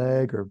on the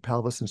leg or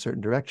pelvis in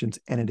certain directions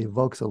and it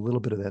evokes a little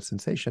bit of that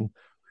sensation,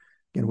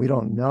 again, we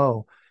don't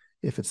know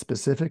if it's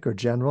specific or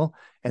general,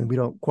 and we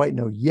don't quite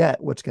know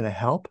yet what's going to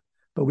help,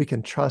 but we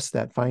can trust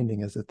that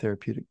finding as a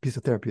therapeutic piece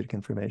of therapeutic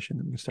information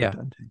that we can start to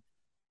untake.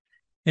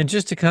 And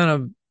just to kind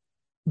of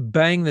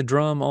bang the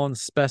drum on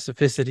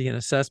specificity and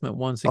assessment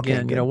once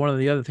again, one of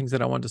the other things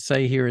that I want to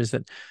say here is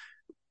that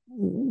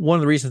one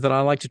of the reasons that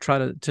I like to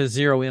try to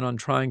zero in on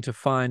trying to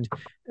find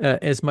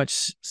as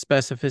much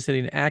specificity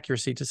and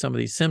accuracy to some of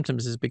these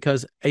symptoms is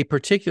because a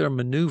particular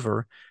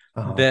maneuver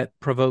that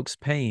provokes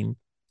pain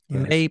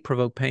may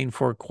provoke pain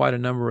for quite a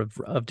number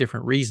of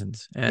different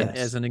reasons. And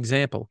as an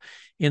example,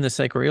 in the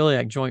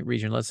sacroiliac joint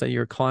region, let's say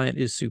your client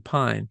is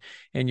supine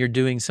and you're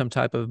doing some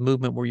type of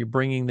movement where you're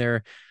bringing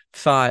their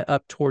thigh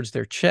up towards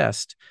their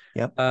chest,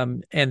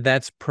 and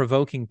that's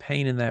provoking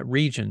pain in that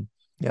region.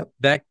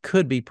 That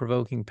could be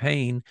provoking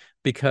pain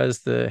because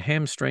the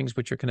hamstrings,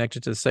 which are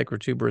connected to the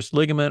sacrotuberous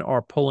ligament,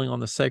 are pulling on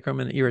the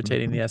sacrum and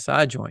irritating the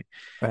SI joint.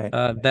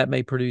 That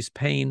may produce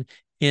pain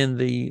in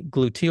the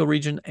gluteal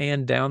region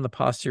and down the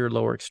posterior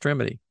lower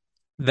extremity.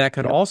 That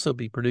could also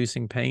be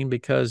producing pain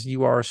because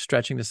you are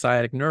stretching the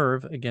sciatic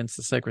nerve against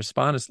the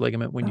sacrospinous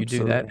ligament when you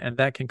do that, and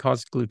that can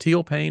cause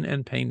gluteal pain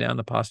and pain down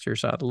the posterior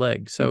side of the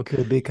leg. So it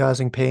could be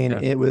causing pain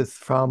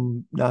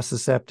from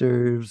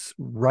nociceptors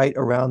right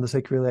around the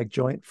sacroiliac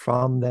joint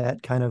from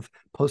that kind of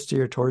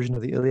posterior torsion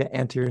of the ilia,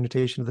 anterior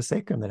nutation of the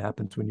sacrum that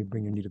happens when you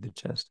bring your knee to the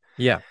chest.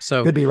 So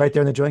it could be right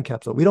there in the joint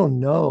capsule. We don't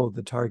know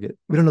the target.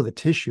 We don't know the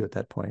tissue at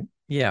that point.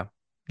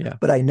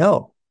 But I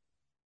know,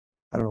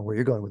 I don't know where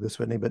you're going with this,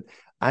 Whitney, but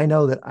I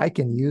know that I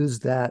can use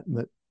that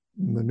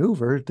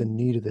maneuver, the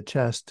knee to the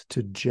chest,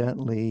 to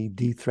gently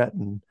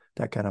de-threaten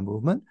that kind of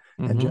movement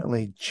and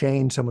gently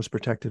change someone's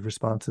protective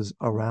responses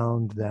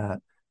around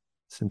that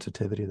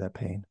sensitivity, that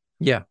pain.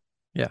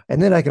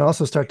 And then I can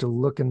also start to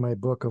look in my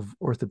book of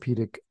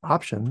orthopedic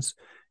options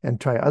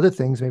and try other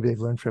things. Maybe they've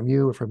learned from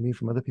you or from me,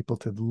 from other people,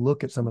 to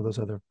look at some of those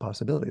other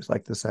possibilities,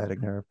 like the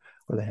sciatic nerve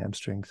or the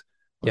hamstrings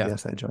or the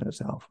SI joint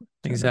itself.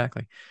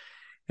 Exactly.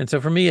 And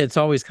so for me, it's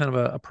always kind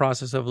of a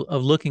process of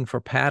looking for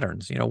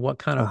patterns. What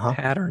kind of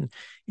pattern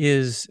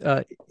is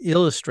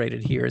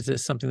illustrated here? Is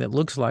this something that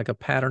looks like a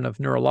pattern of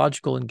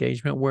neurological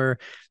engagement where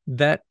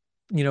that,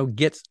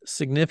 gets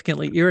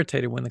significantly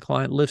irritated when the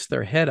client lifts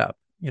their head up?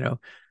 A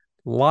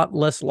lot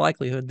less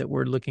likelihood that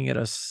we're looking at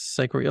a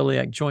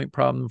sacroiliac joint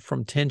problem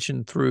from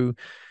tension through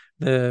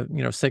the,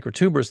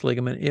 sacrotuberous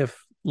ligament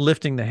if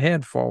lifting the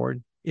head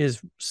forward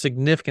is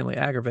significantly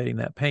aggravating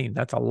that pain.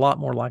 That's a lot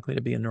more likely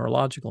to be a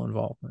neurological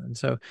involvement. And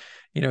so,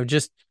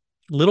 just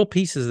little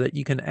pieces that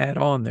you can add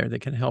on there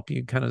that can help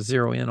you kind of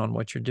zero in on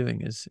what you're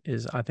doing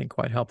is I think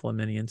quite helpful in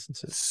many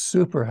instances.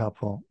 Super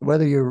helpful.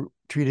 Whether you're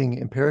treating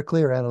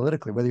empirically or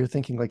analytically, whether you're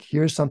thinking like,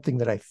 here's something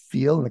that I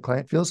feel and the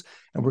client feels,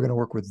 and we're going to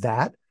work with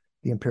that,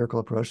 the empirical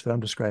approach that I'm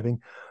describing,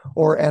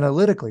 or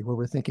analytically, where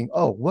we're thinking,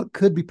 oh, what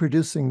could be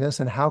producing this,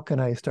 and how can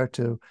I start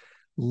to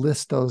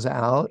list those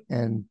out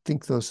and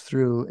think those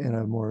through in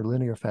a more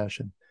linear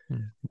fashion,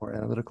 more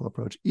analytical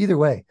approach. Either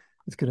way,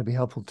 it's going to be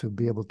helpful to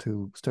be able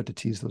to start to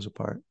tease those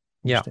apart.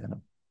 Understand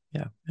them.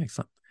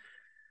 Excellent.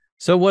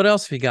 So what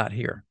else have you got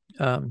here?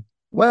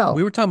 Well,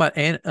 we were talking about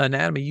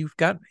anatomy. You've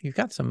got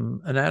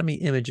some anatomy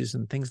images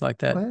and things like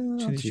that.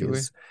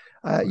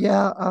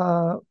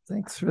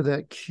 Thanks for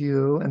that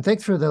cue, and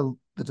thanks for the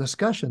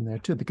discussion there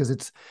too, because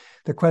it's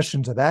the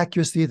questions of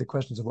accuracy, the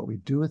questions of what we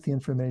do with the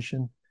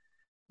information.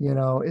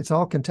 It's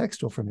all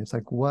contextual for me. It's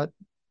like, what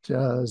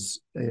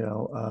does,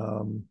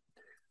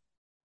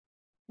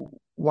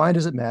 why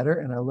does it matter?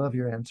 And I love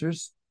your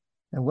answers.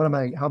 And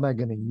how am I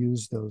going to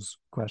use those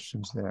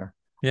questions there?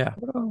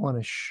 What do I want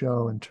to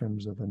show in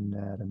terms of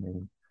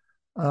anatomy?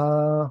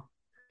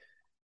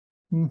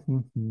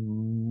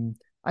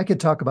 I could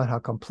talk about how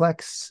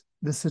complex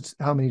this is,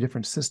 how many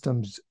different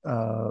systems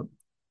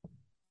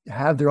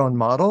have their own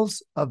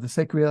models of the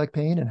sacroiliac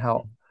pain and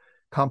how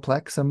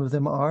complex some of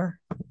them are.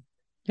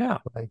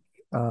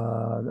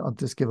 I'll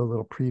just give a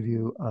little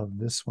preview of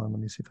this one. Let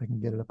me see if I can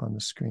get it up on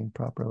the screen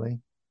properly.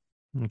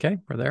 Okay,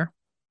 we're there.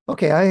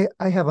 Okay,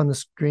 I have on the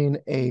screen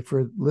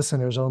for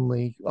listeners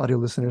only, audio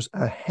listeners,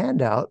 a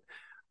handout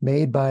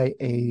made by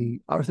a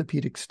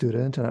orthopedic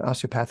student, an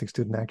osteopathic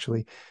student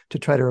actually, to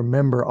try to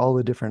remember all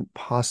the different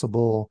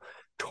possible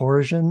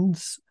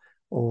torsions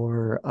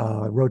or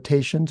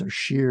rotations or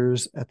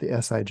shears at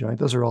the SI joint.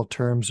 Those are all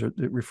terms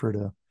that refer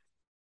to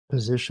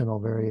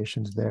positional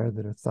variations there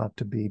that are thought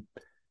to be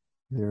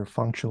either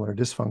functional or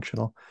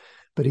dysfunctional.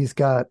 But he's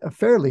got a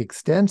fairly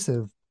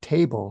extensive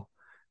table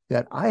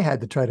that I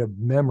had to try to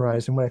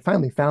memorize. And when I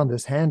finally found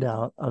this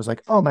handout, I was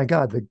like, oh my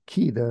God, the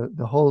key,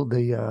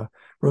 the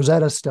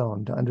Rosetta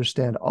Stone to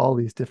understand all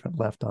these different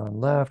left on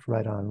left,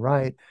 right on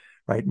right,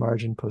 right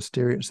margin,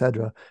 posterior,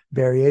 etc.,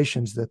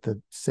 variations that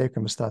the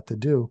sacrum is thought to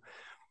do.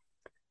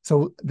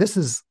 So this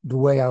is the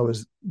way I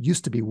was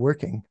used to be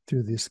working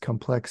through these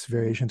complex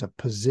variations of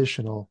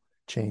positional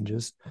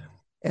changes.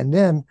 And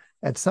then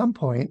at some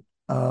point,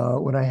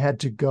 when I had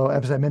to go,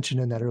 as I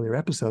mentioned in that earlier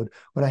episode,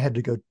 when I had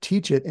to go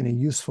teach it in a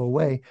useful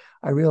way,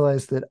 I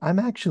realized that I'm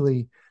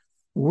actually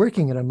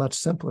working in a much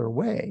simpler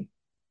way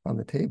on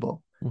the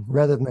table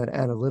rather than an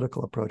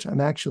analytical approach.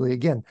 I'm actually,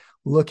 again,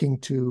 looking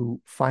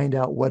to find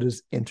out what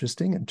is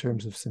interesting in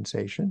terms of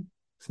sensation,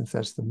 since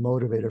that's the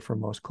motivator for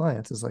most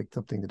clients, is like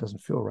something that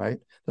doesn't feel right,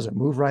 doesn't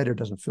move right, or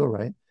doesn't feel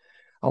right.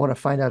 I want to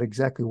find out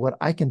exactly what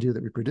I can do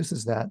that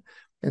reproduces that,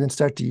 and then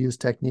start to use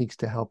techniques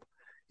to help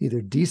either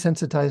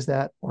desensitize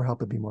that or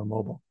help it be more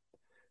mobile.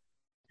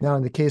 Now,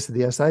 in the case of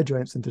the SI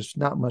joint, since there's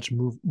not much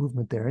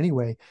movement there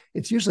anyway,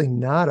 it's usually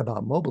not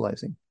about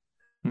mobilizing.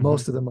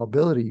 Most of the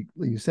mobility,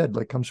 you said,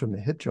 like comes from the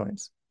hip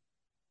joints.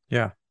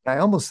 Yeah. I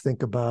almost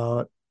think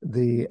about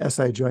the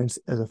SI joints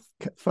as a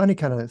funny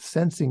kind of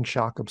sensing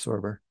shock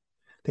absorber.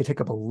 They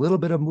take up a little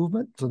bit of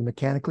movement, so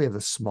mechanically have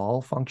a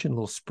small function, a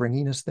little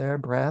springiness there,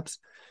 perhaps,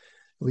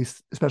 at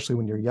least especially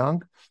when you're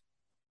young.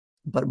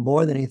 But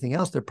more than anything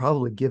else, they're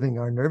probably giving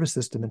our nervous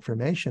system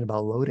information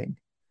about loading.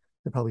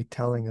 They're probably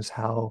telling us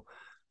how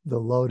the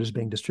load is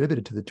being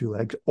distributed to the two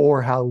legs,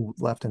 or how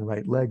left and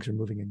right legs are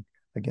moving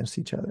against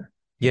each other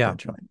at that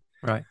joint.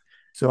 Right.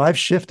 So I've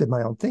shifted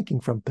my own thinking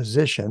from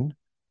position.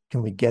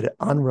 Can we get it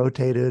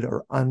unrotated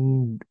or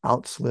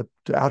outslipped,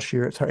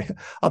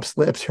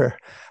 upslipped or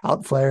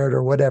outflared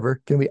or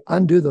whatever? Can we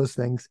undo those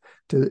things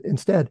to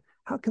instead,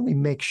 how can we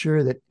make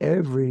sure that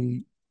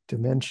every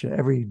dimension,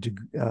 every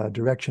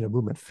direction of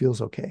movement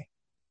feels okay,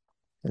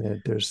 and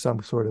that there's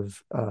some sort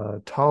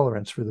of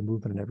tolerance for the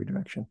movement in every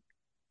direction?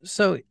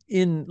 So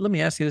let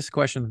me ask you this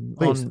question.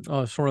 Please.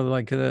 On sort of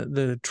like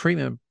the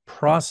treatment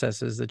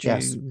processes that you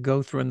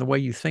go through and the way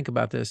you think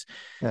about this.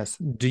 Yes.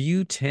 Do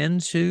you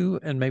tend to,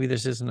 and maybe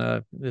this is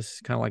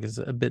kind of like is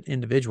a bit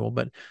individual,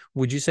 but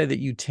would you say that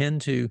you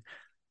tend to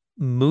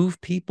move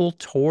people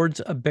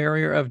towards a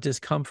barrier of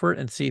discomfort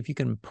and see if you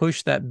can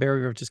push that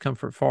barrier of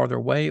discomfort farther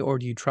away? Or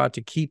do you try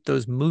to keep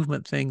those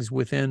movement things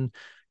within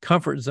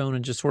comfort zone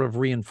and just sort of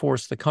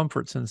reinforce the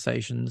comfort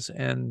sensations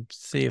and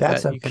see if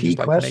you can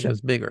just like make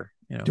those bigger?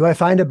 You know? Do I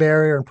find a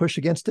barrier and push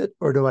against it,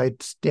 or do I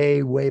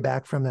stay way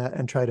back from that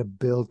and try to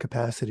build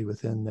capacity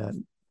within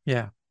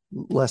that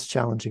less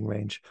challenging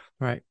range?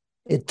 Right.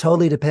 It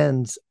totally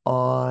depends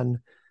on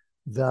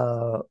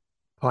the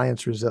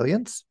client's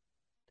resilience,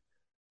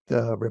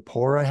 the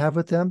rapport I have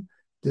with them.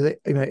 Do they,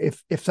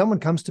 if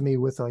someone comes to me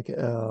with like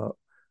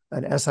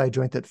an SI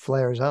joint that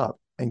flares up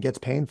and gets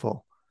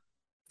painful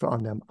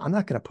on them, I'm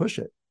not going to push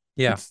it.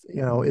 Yeah.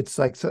 It's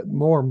like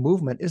more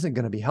movement isn't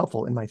going to be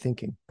helpful in my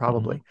thinking,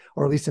 probably,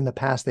 or at least in the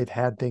past, they've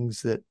had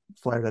things that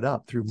flared it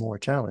up through more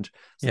challenge.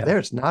 So there,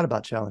 it's not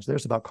about challenge.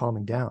 There's about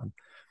calming down.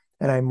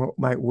 And I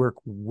might work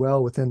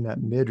well within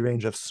that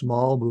mid-range of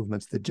small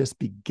movements that just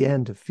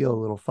begin to feel a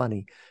little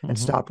funny and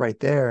stop right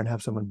there and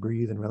have someone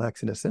breathe and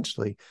relax and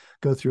essentially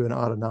go through an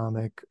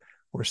autonomic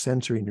or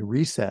sensory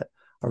reset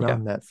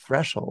around that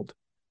threshold.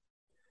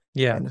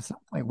 Yeah. And at some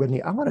point,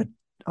 Whitney, I want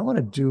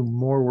to do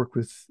more work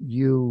with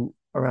you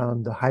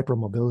around the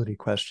hypermobility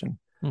question,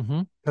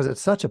 because it's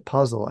such a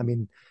puzzle. I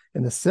mean,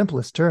 in the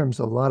simplest terms,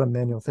 a lot of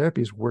manual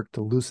therapies work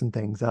to loosen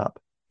things up.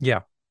 Yeah.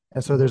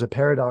 And so there's a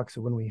paradox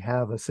of when we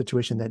have a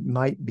situation that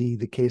might be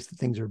the case that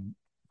things are,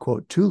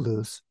 quote, too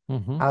loose.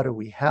 How do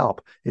we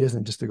help? It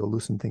isn't just to go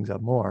loosen things up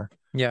more.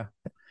 Yeah.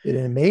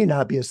 It may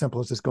not be as simple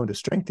as just going to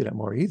strengthen it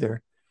more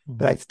either,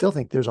 but I still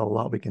think there's a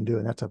lot we can do.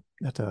 And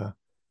that's a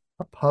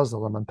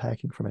puzzle I'm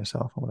unpacking for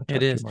myself. I want to talk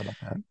to you more about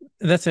that.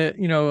 That's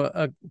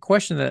a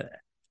question that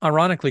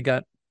ironically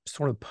got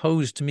sort of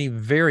posed to me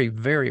very,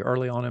 very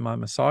early on in my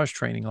massage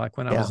training, like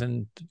when I was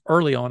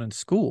early on in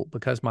school,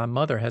 because my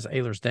mother has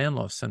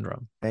Ehlers-Danlos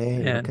syndrome.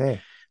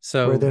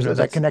 So where there's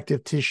that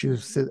connective tissue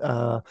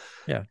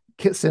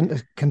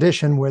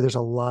condition where there's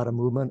a lot of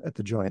movement at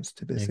the joints,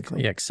 to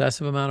basically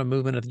excessive amount of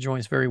movement at the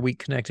joints, very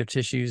weak connective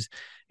tissues.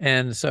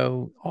 And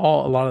so a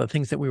lot of the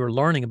things that we were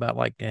learning about,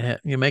 like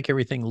make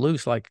everything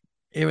loose, like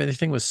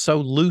everything was so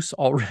loose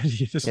already.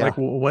 Just like,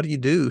 well, what do you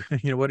do?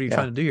 What are you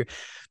trying to do here?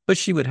 But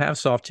she would have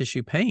soft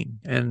tissue pain.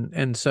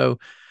 And so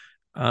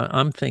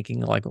I'm thinking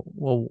like,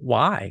 well,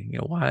 why?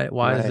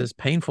 Why is this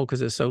painful?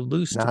 Because it's so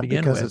loose to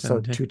begin with. Not because it's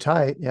so too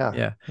tight.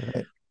 Yeah.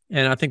 Right.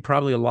 And I think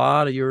probably a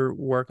lot of your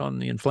work on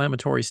the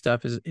inflammatory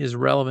stuff is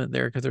relevant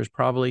there, because there's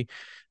probably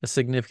a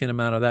significant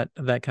amount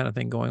of that kind of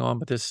thing going on.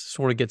 But this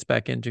sort of gets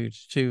back into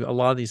a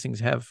lot of these things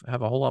have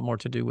a whole lot more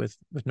to do with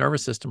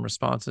nervous system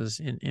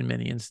responses in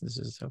many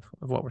instances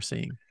of what we're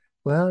seeing.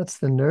 Well, it's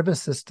the nervous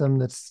system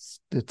that's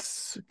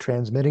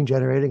transmitting,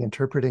 generating,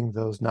 interpreting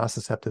those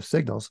nociceptive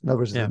signals. In other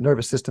words, Yeah. the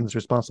nervous system is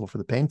responsible for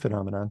the pain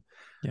phenomenon.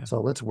 Yeah. So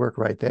let's work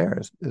right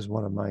there is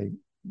one of my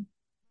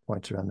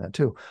points around that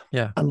too.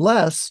 Yeah.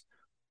 Unless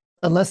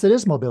it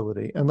is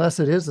mobility, unless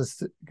it is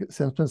a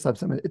symptom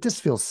substance, it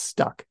just feels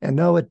stuck. And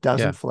no, it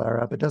doesn't Yeah.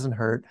 flare up. It doesn't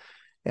hurt.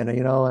 And,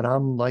 and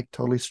I'm like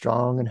totally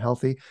strong and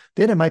healthy.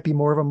 Then it might be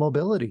more of a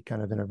mobility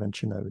kind of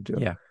intervention I would do.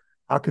 Yeah.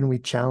 How can we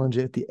challenge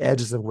it at the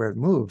edges of where it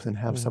moves and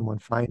have someone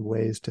find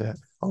ways to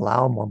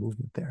allow more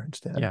movement there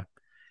instead? Yeah.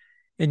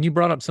 And you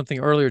brought up something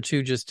earlier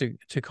too, just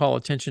to call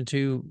attention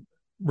to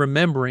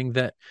remembering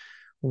that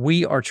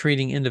we are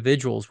treating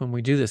individuals when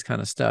we do this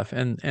kind of stuff,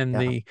 and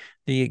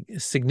the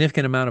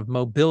significant amount of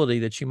mobility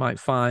that you might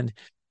find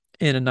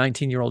in a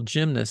 19-year-old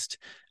gymnast,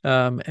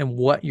 and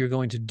what you're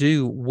going to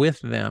do with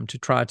them to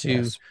try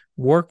to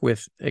work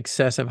with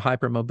excessive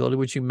hypermobility,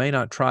 which you may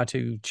not try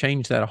to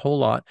change that a whole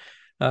lot,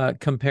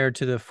 compared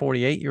to the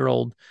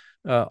 48-year-old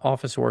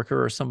office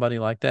worker or somebody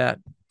like that,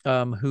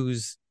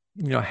 who's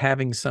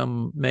having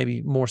some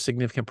maybe more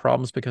significant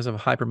problems because of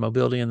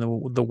hypermobility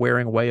and the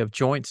wearing away of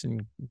joints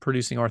and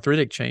producing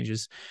arthritic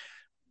changes.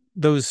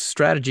 Those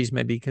strategies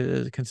may be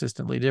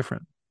consistently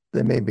different.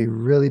 They may be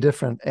really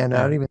different. And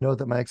I don't even know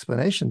that my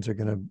explanations are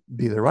going to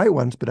be the right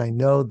ones, but I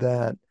know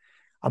that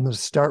I'm going to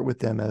start with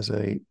them as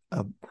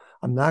I'm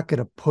not going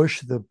to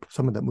push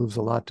someone that moves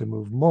a lot to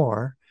move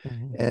more.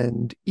 Mm-hmm.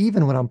 And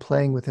even when I'm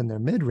playing within their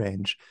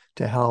mid-range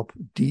to help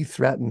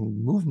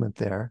de-threaten movement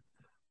there,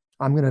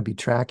 I'm going to be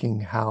tracking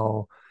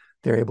how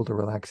they're able to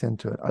relax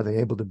into it. Are they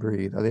able to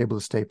breathe? Are they able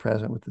to stay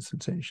present with the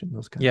sensation?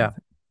 Those kind of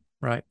things.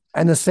 Right.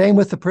 And the same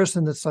with the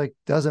person that's like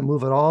doesn't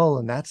move at all,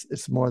 and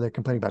it's more they're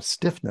complaining about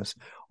stiffness.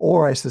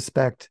 Or I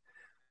suspect,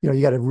 you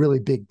got a really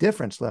big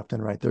difference left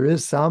and right. There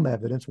is some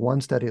evidence,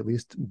 one study at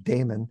least,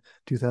 Damon,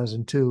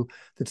 2002,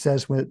 that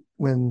says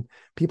when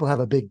people have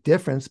a big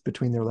difference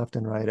between their left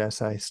and right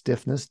SI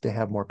stiffness, they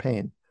have more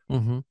pain,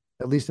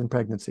 at least in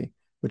pregnancy,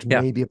 which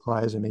maybe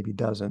applies and maybe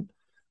doesn't.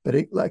 But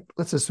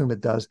let's assume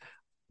it does.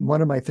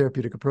 One of my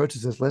therapeutic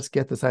approaches is let's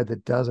get the side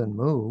that doesn't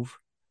move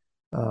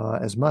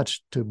as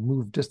much to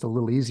move just a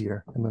little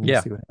easier, and then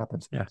we'll see what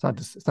happens. Yeah.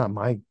 It's not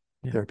my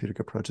therapeutic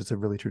approach. It's a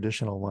really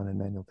traditional one in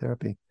manual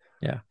therapy.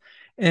 Yeah.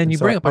 And you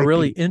bring up a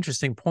really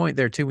interesting point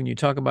there too, when you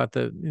talk about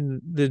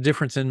the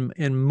difference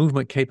in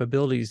movement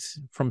capabilities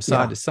from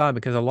side to side,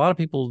 because a lot of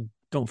people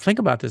don't think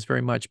about this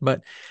very much.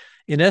 But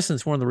in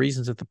essence, one of the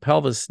reasons that the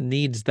pelvis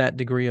needs that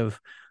degree of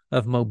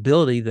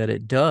mobility that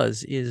it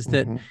does is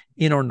that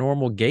in our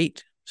normal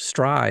gait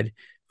stride,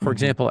 for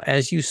example,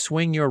 as you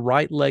swing your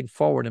right leg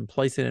forward and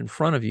place it in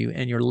front of you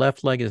and your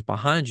left leg is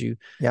behind you,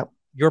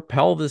 your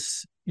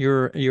pelvis,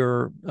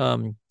 your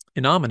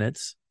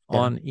innominates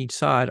on each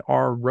side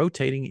are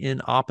rotating in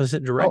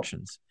opposite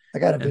directions. I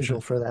got a visual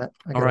for that.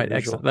 All right,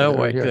 excellent. Oh,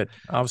 wait, good.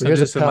 I was so going to do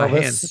this with my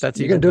hands, but that's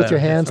you're going to do it with your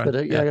hands, right. but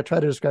I got to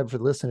try to describe it for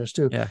the listeners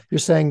too. Yeah. You're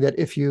saying that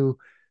if you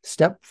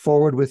step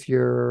forward with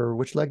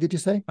which leg did you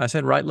say? I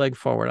said right leg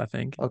forward, I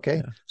think. Okay.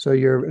 Yeah. So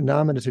your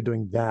innominates are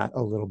doing that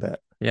a little bit.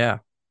 Yeah.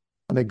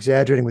 I'm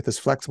exaggerating with this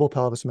flexible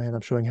pelvis in my hand.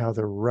 I'm showing how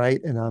the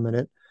right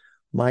innominate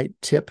might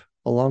tip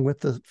along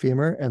with the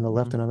femur and the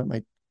left innominate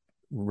might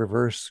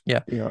reverse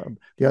the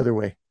other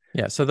way.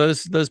 Yeah. So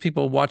those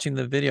people watching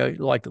the video,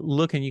 like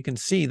look, and you can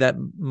see that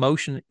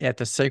motion at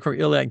the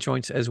sacroiliac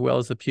joints as well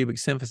as the pubic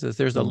symphysis.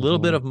 There's a little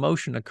bit of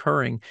motion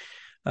occurring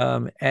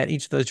at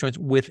each of those joints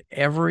with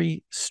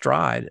every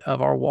stride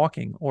of our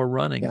walking or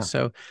running. Yeah.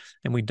 So,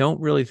 and we don't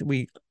really,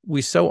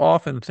 we so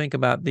often think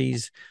about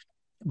these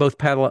both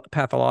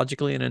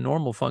pathologically and in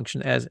normal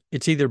function as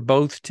it's either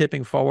both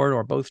tipping forward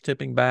or both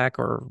tipping back,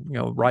 or,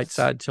 right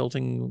side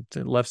tilting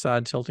to left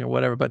side tilting or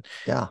whatever, but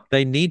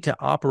they need to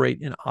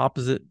operate in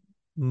opposite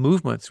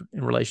movements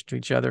in relation to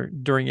each other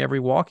during every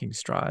walking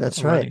stride.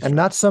 That's right. And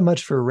not so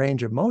much for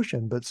range of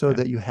motion, but so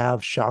that you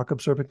have shock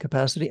absorbent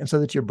capacity and so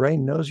that your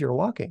brain knows you're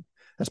walking.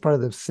 That's part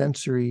of the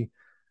sensory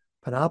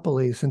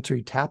panoply,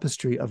 sensory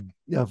tapestry of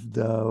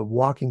the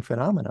walking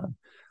phenomenon.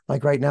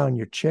 Like right now in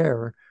your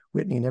chair,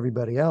 Whitney and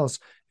everybody else,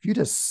 if you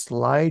just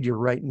slide your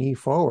right knee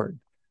forward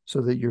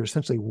so that you're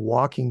essentially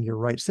walking your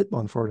right sit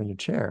bone forward in your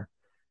chair,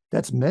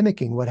 that's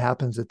mimicking what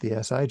happens at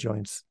the SI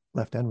joints,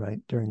 left and right,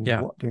 during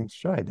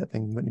stride, that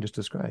thing Whitney just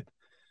described.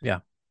 Yeah.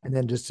 And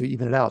then just to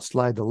even it out,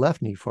 slide the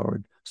left knee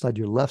forward, slide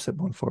your left sit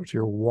bone forward. So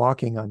you're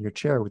walking on your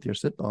chair with your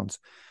sit bones.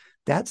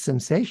 That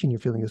sensation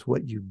you're feeling is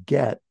what you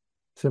get,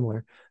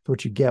 similar to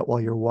what you get while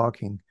you're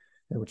walking,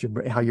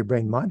 and how your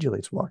brain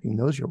modulates walking,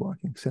 knows you're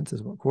walking,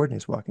 senses what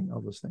coordinates walking,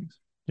 all those things.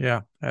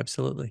 Yeah,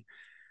 absolutely.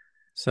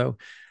 So,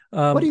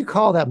 what do you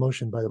call that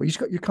motion, by the way?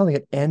 You're calling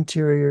it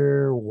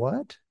anterior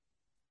what?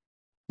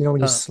 When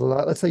you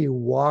let's say you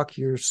walk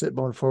your sit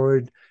bone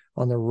forward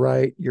on the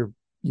right, you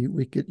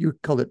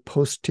called it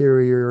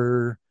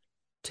posterior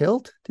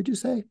tilt. Did you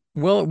say?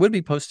 Well, it would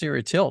be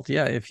posterior tilt.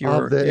 Yeah. If of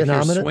you're the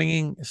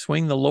innominate?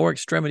 swing the lower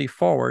extremity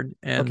forward,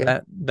 and Okay.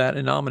 that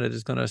innominate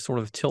is going to sort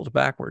of tilt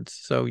backwards.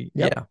 So Yep.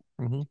 yeah.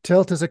 Hmm.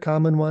 Tilt is a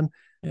common one.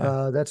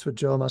 Yeah. That's what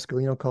Joe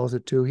Muscolino calls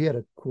it too. He had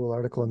a cool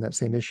article in that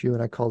same issue,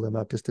 and I called him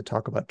up just to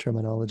talk about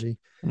terminology.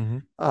 Hmm.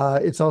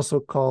 It's also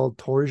called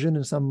torsion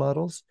in some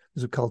models.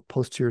 This is called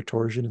posterior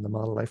torsion in the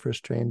model I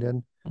first trained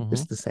in. Hmm.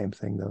 It's the same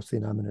thing though. It's the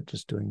innominate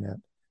just doing that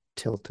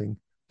tilting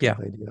Yeah.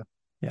 type idea.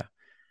 Yeah.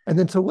 And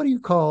then, so what do you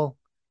call,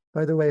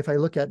 by the way, if I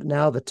look at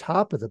now the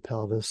top of the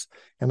pelvis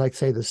and like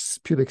say the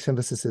pubic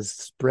symphysis is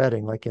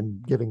spreading, like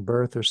in giving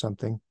birth or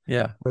something,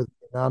 Yeah. where the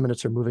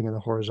innominates are moving in the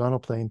horizontal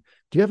plane,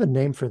 do you have a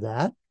name for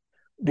that?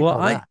 What do you Well,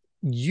 call I that?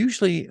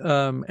 usually,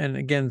 and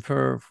again,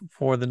 for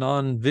the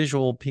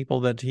non-visual people,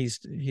 that he's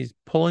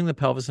pulling the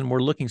pelvis, and we're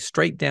looking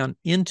straight down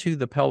into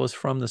the pelvis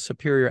from the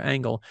superior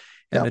angle,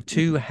 and the Yep,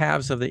 two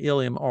halves of the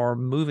ilium are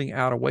moving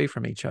out away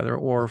from each other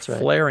or that's right.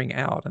 flaring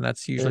out, and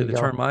that's There usually you the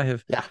go. term I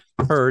have Yeah,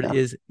 heard yeah.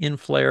 is in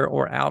flare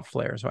or out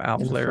flare. So out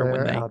In flare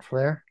flare, out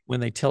flare. when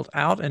they tilt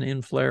out, and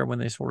in flare when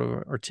they sort of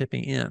are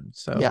tipping in.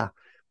 So Yeah.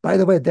 By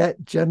the way, that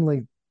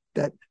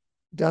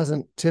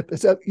doesn't tip.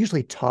 It's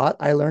usually taught.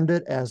 I learned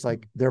it as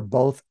like they're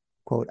both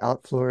quote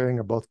out flaring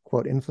or both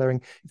quote in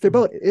flaring. If they're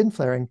both in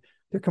flaring,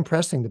 they're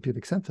compressing the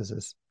pubic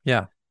symphysis.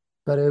 yeah,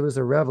 But it was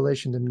a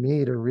revelation to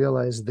me to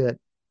realize that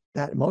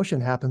that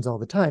motion happens all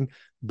the time,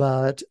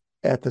 but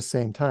at the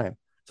same time.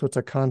 So it's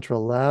a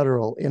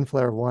contralateral in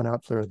flare of one,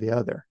 out flare of the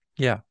other.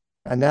 yeah,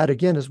 And that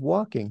again is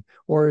walking.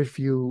 Or if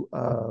you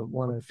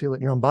want to feel it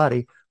in your own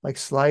body, like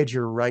slide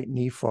your right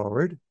knee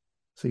forward.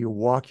 So you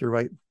walk your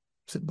right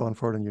sit bone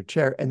forward in your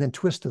chair and then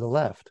twist to the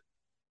left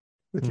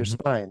with your hmm,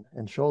 spine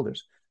and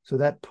shoulders. So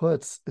that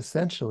puts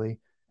essentially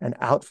an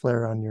out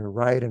flare on your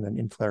right and an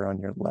in flare on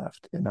your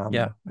left yeah,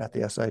 innominate at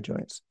the SI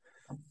joints.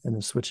 And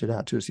then switch it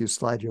out too. So you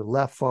slide your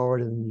left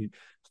forward and then you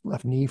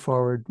left knee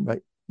forward,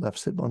 right, left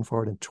sit bone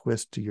forward and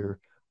twist to your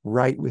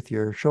right with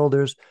your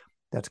shoulders.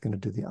 That's going to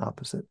do the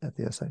opposite at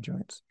the SI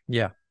joints.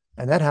 yeah,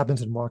 And that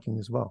happens in walking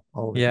as well,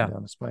 all the way yeah.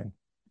 down the spine.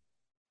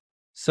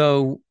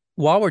 So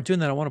while we're doing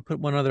that, I want to put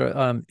one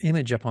other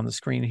image up on the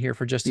screen here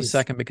for just a Please.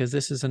 second, because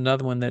this is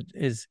another one that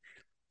is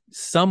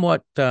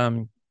somewhat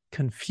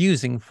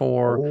confusing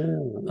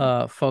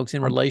for folks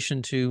in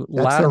relation to That's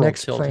the lateral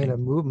next plane tilting. of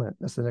movement.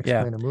 That's the next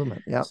Yeah. plane of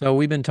movement. Yeah. So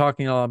we've been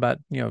talking all about,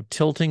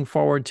 tilting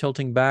forward,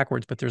 tilting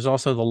backwards, but there's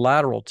also the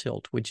lateral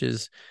tilt, which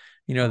is,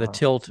 the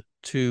tilt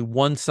to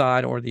one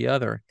side or the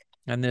other.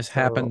 And this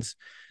happens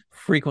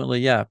frequently.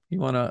 Yeah. You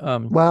want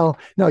to, well,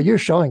 no, you're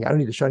showing, I don't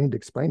need to show, I need to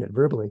explain it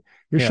verbally.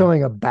 You're yeah.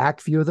 showing a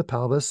back view of the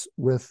pelvis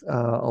with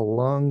a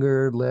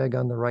longer leg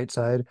on the right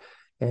side.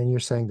 And you're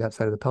saying that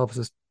side of the pelvis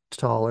is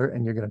taller.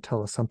 And you're going to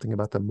tell us something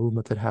about the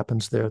movement that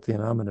happens there at the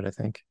innominate, I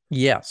think.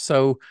 Yeah.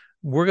 So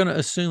we're going to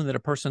assume that a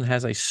person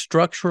has a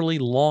structurally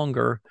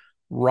longer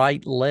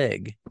right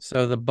leg.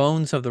 So the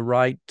bones of the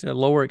right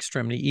lower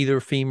extremity, either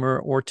femur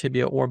or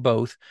tibia or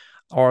both,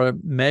 are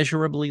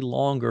measurably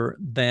longer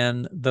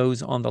than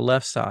those on the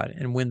left side.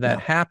 And when that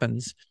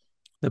happens,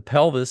 the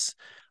pelvis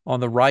on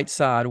the right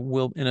side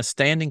will, in a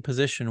standing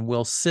position,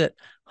 will sit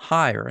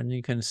higher. And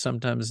you can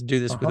sometimes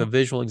do this with a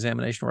visual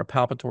examination or a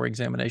palpatory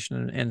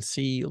examination and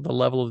see the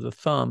level of the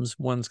thumbs.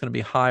 One's going to be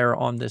higher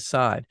on this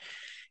side.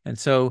 And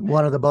so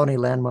one of the bony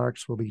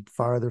landmarks will be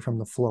farther from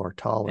the floor,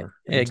 taller.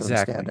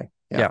 Exactly. Standing.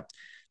 Yeah.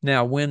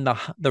 Now, when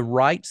the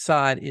right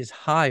side is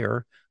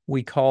higher,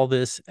 we call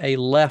this a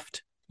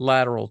left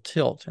lateral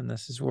tilt. And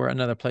this is where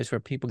another place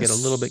where people get a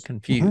little bit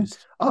confused.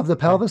 Of the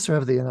pelvis or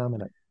of the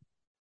innominate?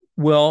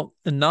 Well,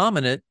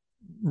 innominate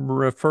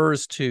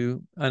refers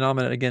to,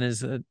 innominate again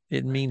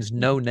it means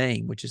no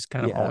name, which is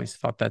kind of always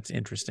thought that's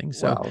interesting.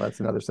 So well, that's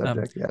another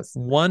subject. Yes.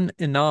 One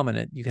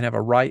innominate, you can have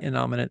a right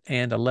innominate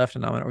and a left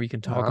innominate, or you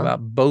can talk about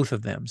both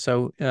of them.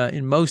 So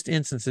in most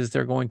instances,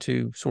 they're going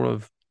to sort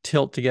of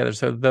tilt together.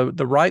 So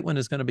the right one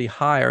is going to be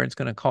higher. It's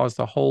going to cause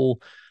the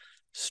whole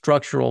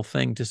structural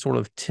thing to sort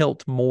of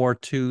tilt more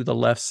to the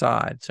left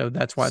side. So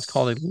that's why it's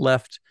called a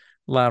left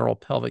lateral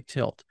pelvic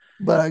tilt.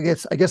 But I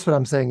guess what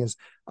I'm saying is,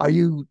 are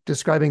you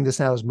describing this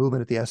now as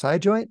movement at the SI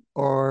joint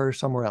or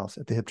somewhere else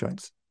at the hip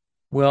joints?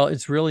 Well,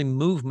 it's really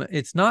movement.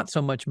 It's not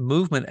so much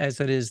movement as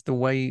it is the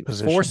way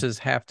forces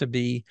have to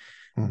be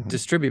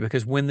distributed.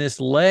 Because when this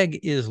leg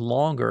is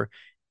longer,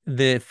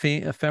 the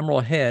femoral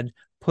head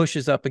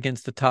pushes up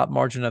against the top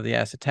margin of the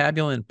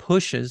acetabulum and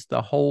pushes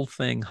the whole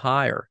thing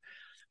higher.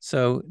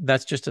 So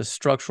that's just a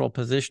structural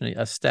positioning,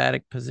 a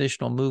static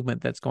positional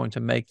movement that's going to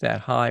make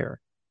that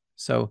higher.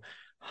 So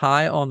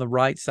high on the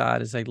right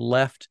side is a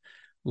left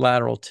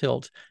lateral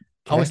tilt.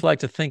 I always like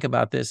to think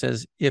about this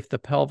as if the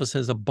pelvis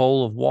is a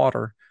bowl of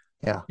water,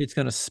 it's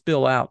going to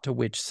spill out to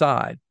which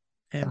side.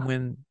 And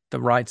when the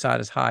right side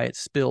is high, it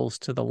spills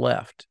to the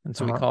left. And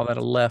so we call that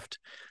a left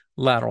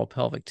lateral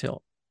pelvic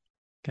tilt.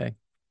 Okay.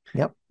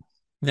 Yep.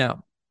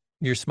 Now,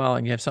 you're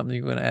smiling. You have something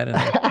you're going to add in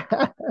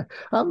there.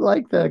 I'm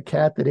like the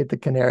cat that ate the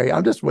canary.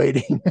 I'm just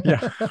waiting.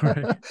 Yeah.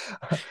 Right.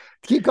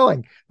 Keep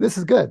going. This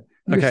is good.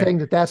 You're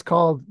saying that's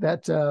called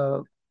that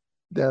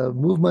the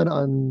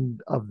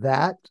movement of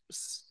that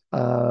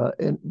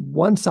And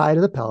one side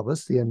of the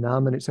pelvis, the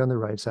innominate on the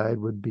right side,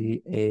 would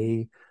be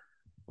a,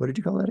 what did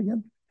you call that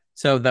again?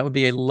 So that would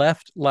be a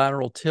left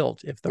lateral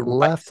tilt if the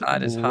right Left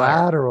side is higher.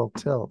 lateral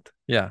tilt.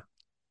 Yeah.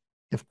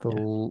 If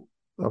the,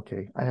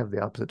 okay, I have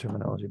the opposite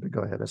terminology, but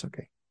go ahead. That's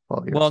okay.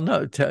 All yours. Well,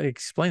 no,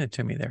 explain it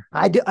to me there.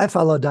 I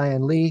follow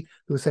Diane Lee,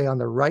 who say on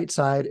the right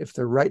side, if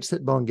the right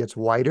sit bone gets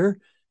wider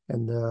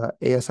and the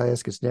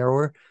ASIS gets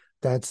narrower,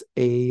 that's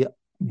a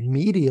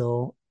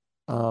medial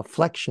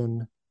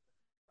flexion,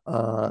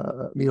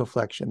 medial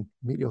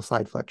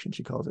side flexion,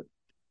 she calls it.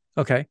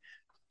 Okay.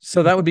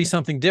 So that would be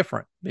something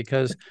different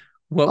because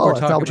what Oh, we're that's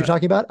talking not what about, you're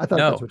talking about? I thought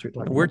no, that's what you're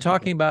talking about. we're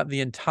talking about the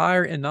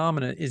entire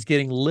innominate is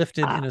getting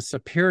lifted in a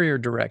superior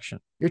direction.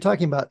 You're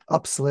talking about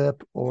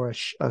upslip or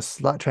a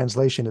slot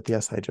translation at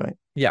the SI joint.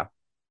 Yeah.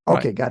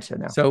 Okay, Right. gotcha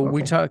now. So okay.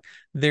 we talk,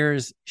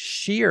 there's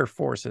shear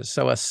forces.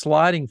 So a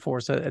sliding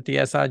force at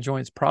the SI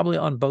joints, probably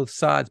on both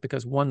sides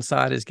because one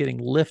side is getting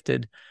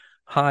lifted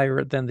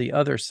higher than the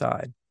other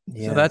side.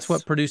 Yes. So that's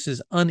what produces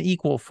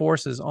unequal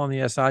forces on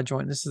the SI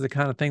joint. This is the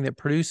kind of thing that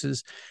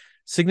produces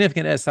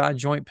significant SI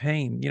joint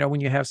pain. You know,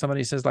 when you have somebody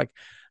who says like,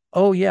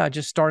 oh yeah, I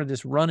just started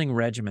this running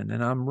regimen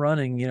and I'm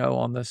running, you know,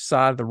 on the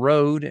side of the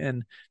road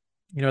and,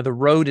 you know, the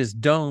road is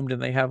domed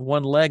and they have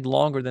one leg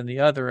longer than the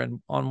other.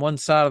 And on one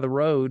side of the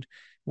road,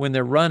 when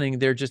they're running,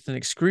 they're just in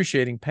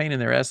excruciating pain in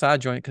their SI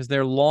joint because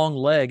their long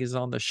leg is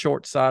on the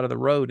short side of the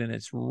road and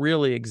it's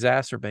really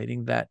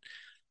exacerbating that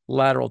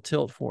lateral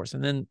tilt force.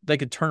 And then they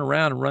could turn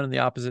around and run in the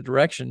opposite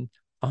direction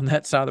on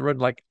that side of the road,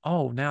 like,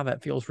 oh, now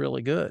that feels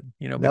really good,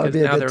 you know, because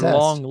now their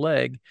long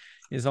leg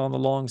is on the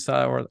long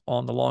side or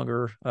on the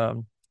longer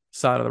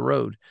side of the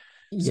road.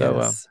 Yes.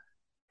 So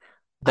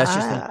that's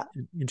just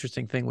an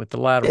interesting thing with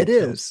the lateral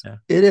tilt. Is. Yeah.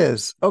 It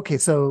is. Okay,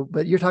 so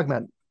but you're not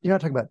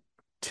talking about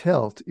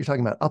tilt, you're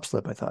talking about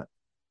upslip, I thought.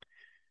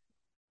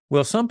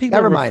 Well, some people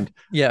never mind.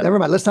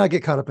 Let's not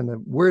get caught up in the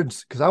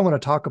words because I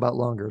want to talk about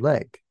longer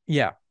leg.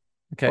 Yeah.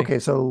 Okay.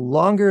 So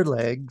longer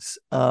legs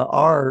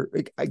are,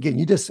 again,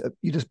 you just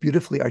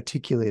beautifully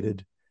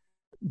articulated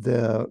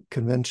the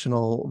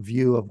conventional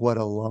view of what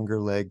a longer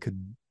leg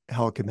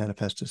how it could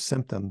manifest as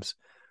symptoms.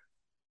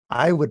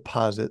 I would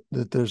posit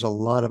that there's a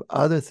lot of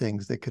other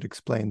things that could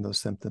explain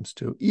those symptoms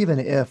too, even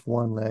if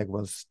one leg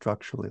was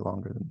structurally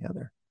longer than the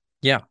other.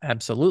 Yeah,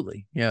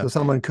 absolutely. Yeah. So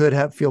someone could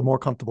feel more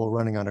comfortable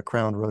running on a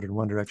crowned road in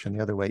one direction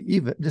the other way,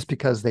 even just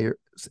because their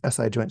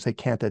SI joints, they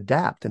can't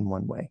adapt in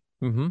one way.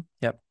 Mm-hmm.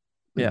 Yep.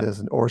 Yeah.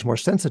 Or is more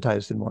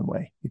sensitized in one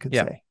way, you could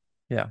say.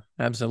 Yeah,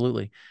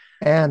 absolutely.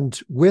 And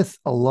with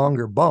a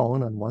longer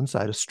bone on one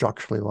side, a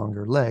structurally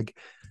longer leg,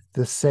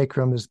 the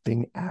sacrum is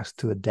being asked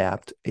to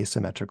adapt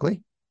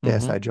asymmetrically, the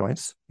SI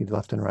joints, either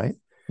left and right.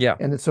 Yeah.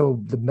 And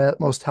so the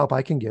most help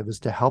I can give is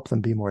to help them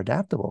be more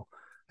adaptable,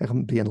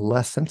 and being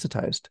less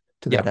sensitized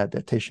to that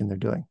adaptation they're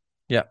doing.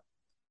 Yeah.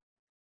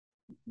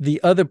 The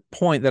other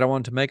point that I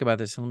wanted to make about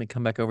this, and let me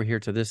come back over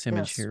here to this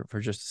image here for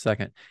just a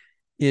second,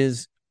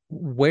 is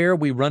where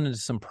we run into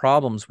some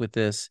problems with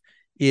this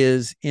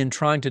is in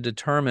trying to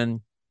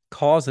determine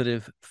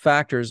causative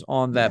factors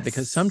on that,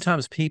 because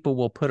sometimes people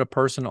will put a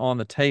person on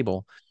the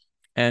table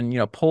and, you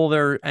know, pull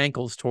their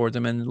ankles towards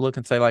them and look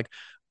and say like,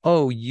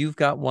 oh, you've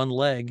got one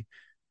leg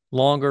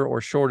longer or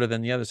shorter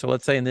than the other. So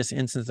let's say in this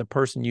instance, a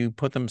person, you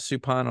put them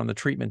supine on the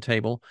treatment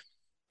table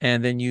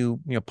and then you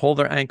pull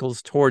their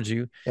ankles towards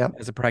you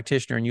as a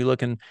practitioner and you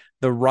look, and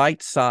the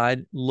right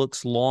side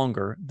looks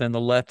longer than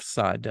the left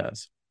side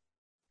does.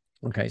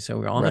 Okay, so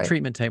we're on the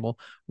treatment table,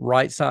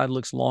 right side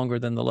looks longer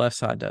than the left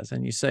side does.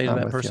 And you say to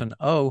that person,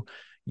 oh,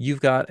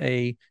 you've got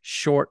a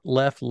short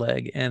left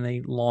leg and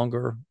a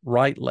longer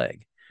right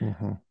leg.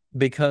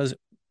 Because,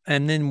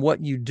 and then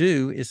what you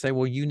do is say,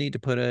 well, you need to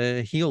put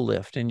a heel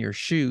lift in your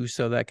shoe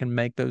so that can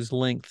make those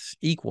lengths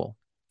equal.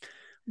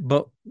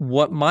 But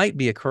what might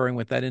be occurring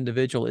with that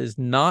individual is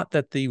not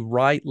that the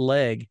right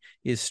leg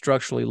is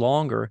structurally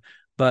longer,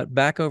 but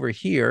back over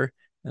here,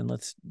 and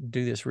let's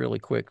do this really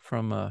quick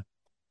from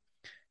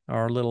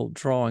our little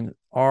drawing,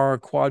 our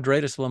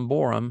quadratus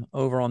lumborum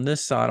over on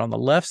this side, on the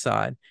left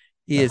side,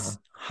 is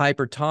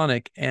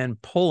hypertonic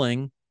and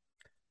pulling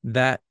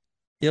that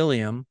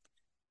ilium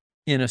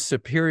in a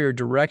superior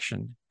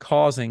direction,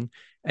 causing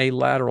a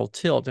lateral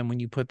tilt. And when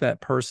you put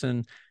that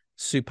person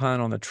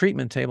supine on the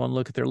treatment table and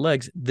look at their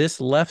legs, this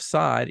left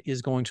side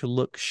is going to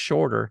look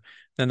shorter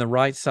than the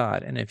right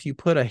side. And if you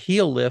put a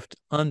heel lift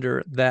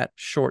under that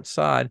short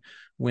side,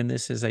 when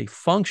this is a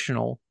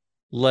functional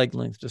leg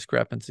length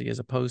discrepancy as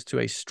opposed to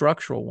a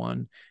structural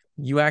one,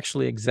 you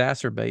actually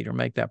exacerbate or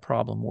make that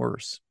problem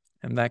worse.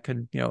 And that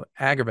could,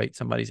 aggravate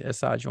somebody's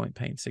SI joint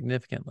pain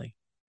significantly.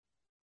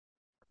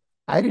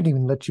 I didn't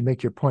even let you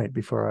make your point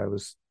before I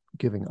was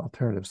giving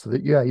alternatives. So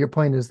that, your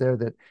point is there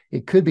that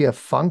it could be a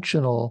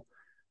functionally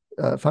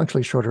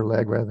shorter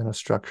leg rather than a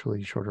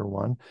structurally shorter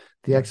one.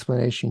 The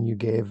explanation you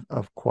gave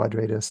of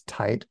quadratus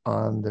tight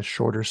on the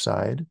shorter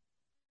side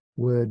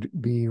would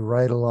be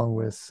right along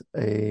with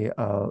a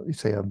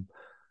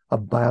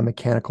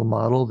biomechanical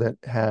model that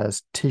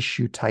has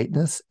tissue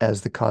tightness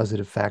as the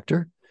causative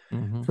factor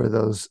for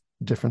those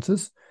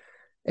differences.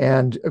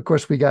 And of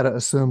course, we got to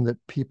assume that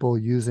people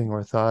using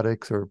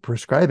orthotics or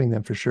prescribing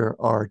them for sure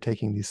are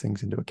taking these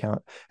things into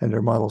account, and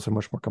their models are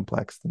much more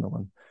complex than the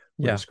one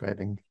we're Yeah.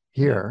 describing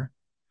Yeah. here.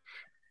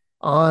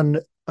 On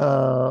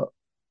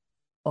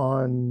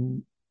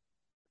on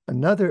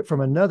another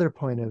from another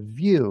point of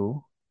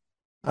view,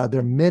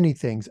 there are many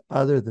things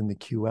other than the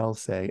QL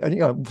say.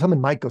 And,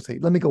 someone might go say,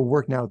 "Let me go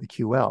work now with the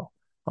QL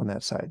on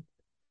that side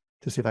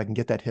to see if I can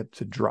get that hip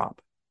to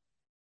drop."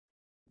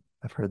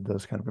 I've heard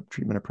those kind of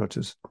treatment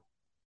approaches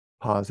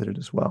posited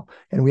as well.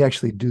 And we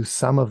actually do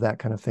some of that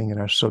kind of thing in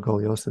our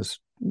scoliosis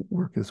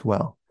work as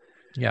well.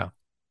 Yeah.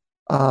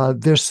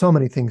 There's so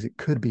many things that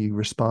could be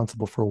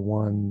responsible for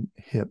one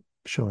hip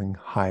showing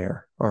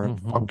higher or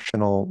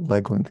functional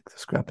leg length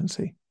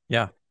discrepancy.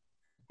 Yeah.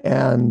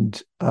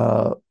 And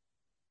I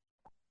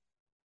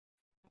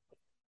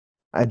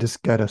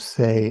just gotta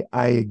say,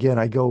 I do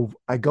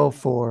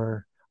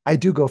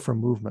go for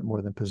movement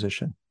more than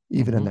position,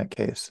 even in that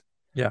case.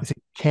 Yeah. I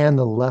think, can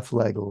the left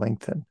leg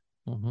lengthen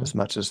as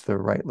much as the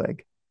right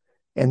leg?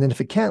 And then if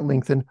it can't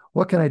lengthen,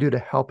 what can I do to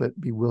help it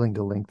be willing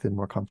to lengthen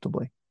more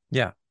comfortably?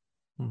 Yeah.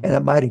 And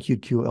it might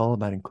include QL, it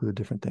might include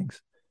different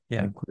things.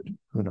 Yeah. Include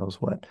who knows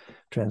what,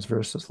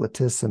 transversus,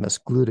 latissimus,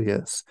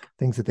 gluteus,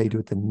 things that they do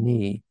at the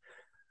knee.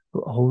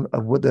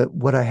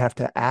 What I have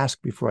to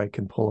ask before I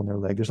can pull on their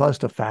leg. There's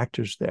lots of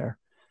factors there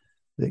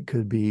that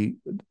could be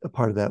a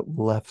part of that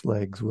left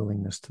leg's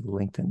willingness to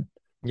lengthen.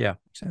 Yeah.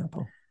 For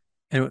example.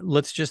 And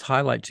let's just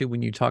highlight too,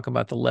 when you talk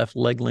about the left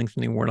leg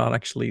lengthening, we're not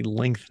actually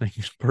lengthening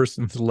the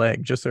person's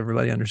leg, just so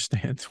everybody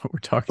understands what we're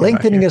talking about.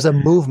 Lengthening is a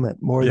movement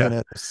more than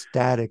a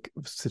static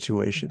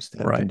situation,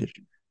 static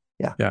condition.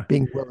 Yeah. Yeah.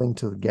 Being willing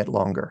to get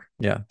longer.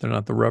 Yeah. They're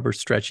not the rubber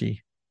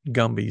stretchy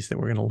Gumbies that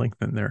we're going to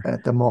lengthen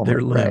at the moment,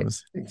 their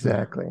limbs. Right.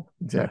 Exactly.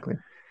 Yeah.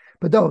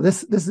 But no,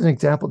 this is an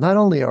example. Not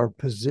only are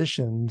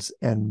positions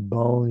and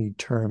bony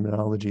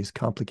terminologies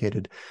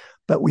complicated,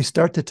 but we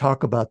start to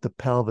talk about the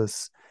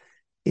pelvis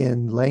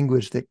in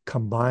language that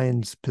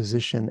combines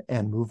position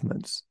and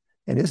movements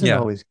and isn't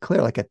always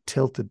clear. Like a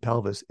tilted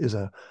pelvis is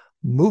a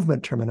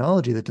movement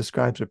terminology that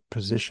describes a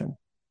position.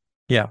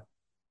 Yeah.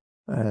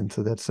 And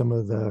so that's some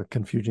of the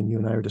confusion you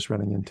and I are just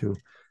running into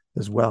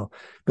as well.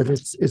 But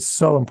it's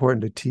so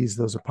important to tease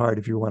those apart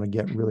if you want to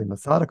get really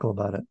methodical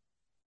about it.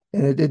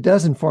 And it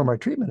does inform our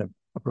treatment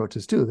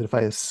approaches too, that if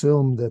I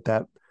assume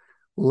that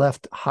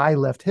high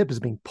left hip is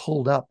being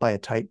pulled up by a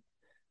tight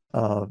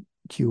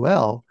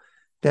QL,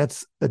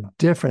 that's a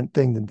different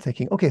thing than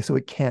thinking, okay, so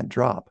it can't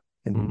drop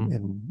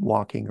in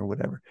walking or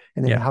whatever.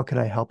 And then how can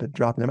I help it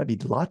drop? And there might be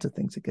lots of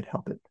things that could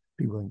help it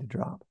be willing to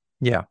drop.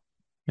 Yeah.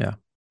 Yeah.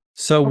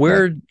 So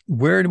where do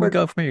we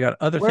go from here? You got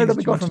other things? Where do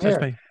we go from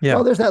here? Yeah.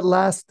 Well, there's that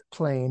last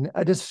plane.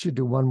 I just should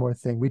do one more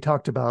thing. We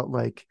talked about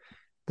like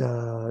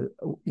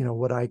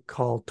what I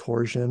call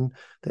torsion,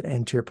 that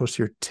anterior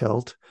posterior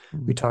tilt.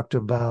 We talked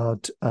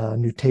about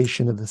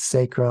nutation of the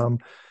sacrum.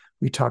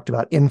 We talked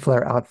about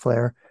inflare,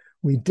 outflare.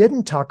 We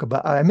didn't talk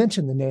about, I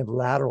mentioned the name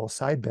lateral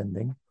side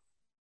bending,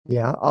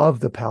 of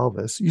the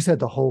pelvis. You said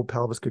the whole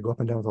pelvis could go up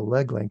and down with a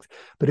leg length.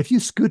 But if you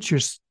scoot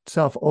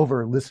yourself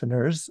over,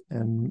 listeners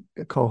and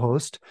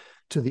co-host,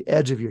 to the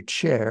edge of your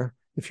chair,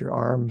 if your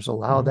arms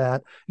allow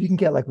that, you can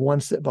get like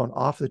one sit bone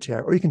off the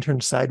chair, or you can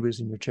turn sideways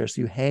in your chair.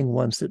 So you hang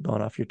one sit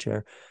bone off your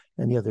chair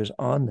and the other's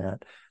on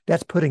that.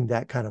 That's putting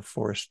that kind of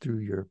force through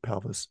your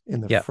pelvis in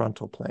the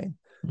frontal plane,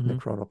 in the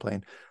coronal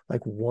plane.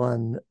 Like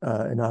one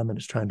innominate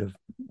is trying to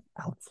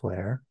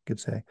outflare, could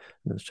say,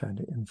 and it's trying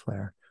to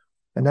inflare.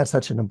 And that's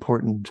such an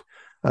important,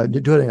 do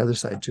it on the other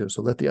side too.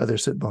 So let the other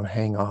sit bone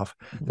hang off.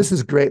 This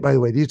is great, by the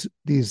way.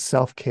 These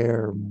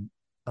self-care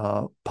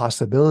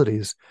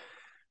possibilities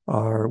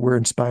were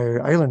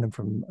inspired. I learned them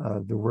from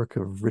the work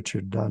of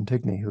Richard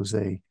Dontigny, who's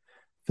a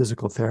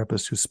physical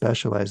therapist who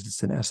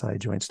specializes in SI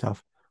joint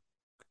stuff.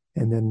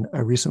 And then I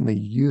recently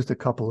used a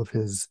couple of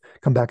his,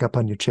 come back up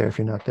on your chair if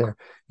you're not there,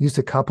 used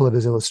a couple of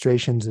his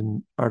illustrations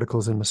and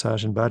articles in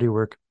Massage and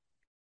Bodywork,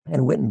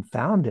 and went and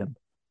found him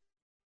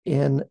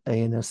in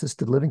an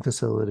assisted living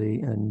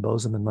facility in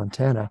Bozeman,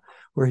 Montana,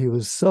 where he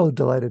was so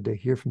delighted to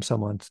hear from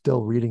someone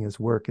still reading his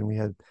work. And we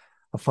had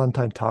a fun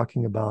time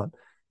talking about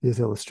his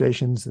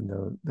illustrations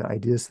and the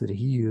ideas that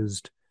he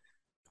used,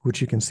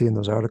 which you can see in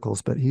those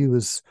articles. But he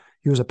was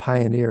a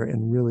pioneer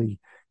in really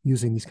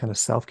using these kind of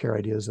self-care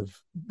ideas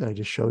that I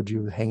just showed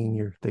you, hanging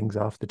your things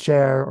off the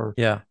chair or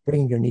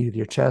bringing your knee to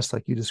your chest,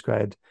 like you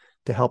described,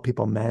 to help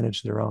people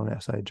manage their own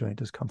SI joint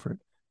discomfort.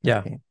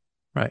 Yeah,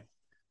 right.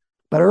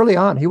 But early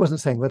on, he wasn't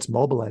saying, let's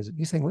mobilize it.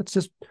 He's saying,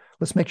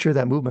 let's make sure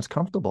that movement's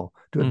comfortable.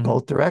 Do it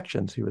both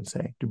directions, he would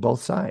say. Do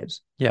both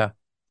sides. Yeah.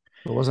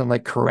 It wasn't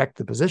like correct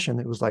the position.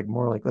 It was like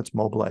more like, let's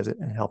mobilize it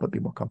and help it be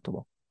more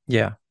comfortable.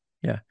 Yeah.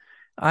 Yeah.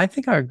 I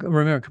think I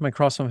remember coming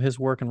across some of his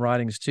work and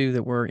writings too,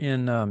 that were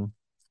in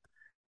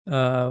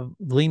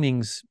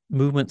Leeming's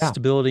Movement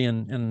Stability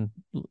and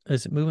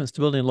is it Movement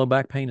Stability and Low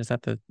Back Pain? Is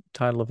that the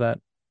title of that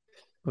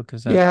book?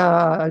 Is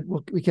that...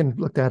 we can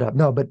look that up.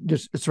 No, but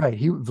it's right.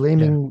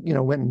 Leeming,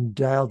 went and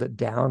dialed it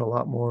down a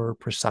lot more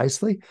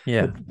precisely.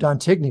 Yeah. But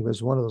Dontigny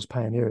was one of those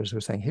pioneers who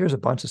was saying, here's a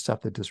bunch of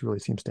stuff that just really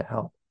seems to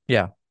help.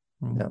 Yeah.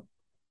 Yeah.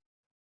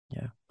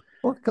 Yeah.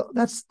 Well,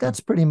 that's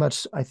pretty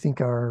much, I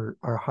think, our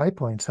high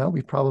points, huh?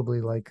 We've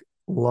probably like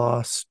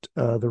lost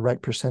the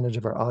right percentage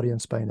of our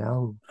audience by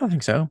now. I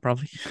think so,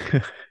 probably.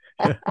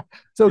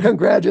 So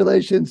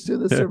congratulations to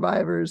the Yeah.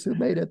 survivors who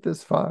made it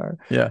this far.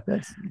 Yeah.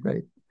 That's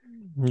great.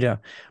 Yeah.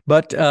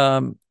 But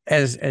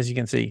as you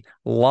can see,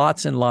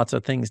 lots and lots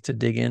of things to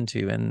dig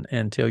into, and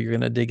until you're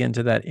going to dig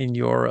into that in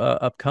your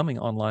upcoming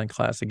online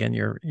class, again,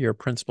 your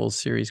principles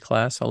series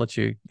class. I'll let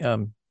you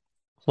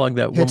plug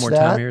that one Pitch more time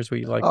that. here as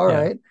we like. All Yeah.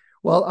 right.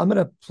 Well, I'm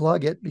going to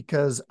plug it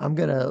because I'm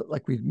going to,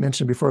 like we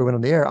mentioned before we went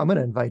on the air, I'm going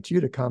to invite you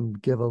to come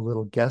give a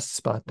little guest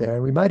spot there.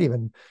 And we might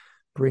even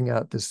bring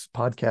out this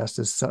podcast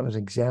as some as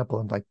an example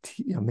and like,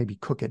 maybe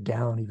cook it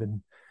down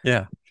even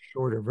Yeah.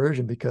 shorter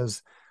version,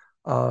 because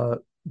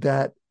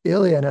that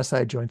Ilia and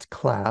SI joints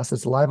class,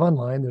 it's live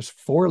online. There's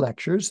 4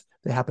 lectures.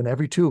 They happen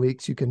every 2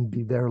 weeks. You can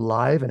be there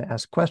live and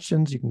ask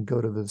questions. You can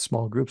go to the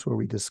small groups where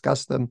we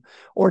discuss them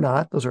or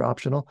not. Those are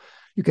optional.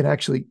 You can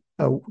actually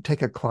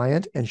take a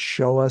client and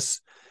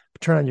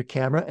turn on your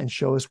camera and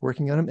show us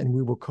working on them, and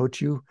we will coach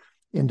you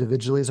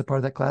individually as a part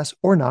of that class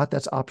or not.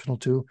 That's optional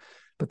too.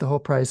 But the whole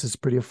price is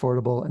pretty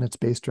affordable, and it's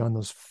based around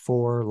those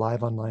 4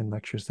 live online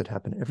lectures that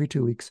happen every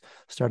 2 weeks,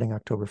 starting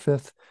October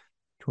 5th,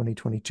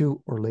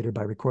 2022, or later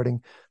by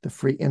recording. The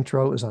free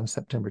intro is on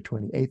September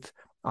 28th,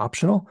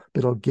 optional,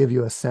 but it'll give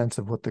you a sense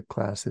of what the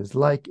class is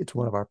like. It's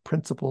one of our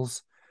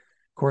principles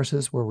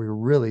courses where we're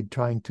really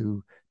trying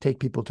to take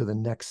people to the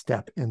next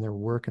step in their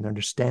work and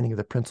understanding of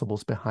the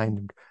principles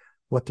behind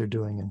what they're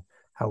doing and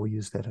how we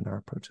use that in our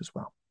approach as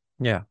well.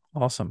 Yeah.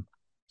 Awesome.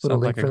 Little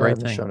Sounds link like a for that great in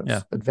the thing. show notes.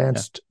 Yeah.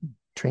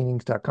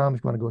 Advancedtrainings.com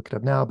if you want to go look it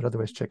up now, but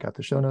otherwise check out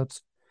the show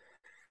notes.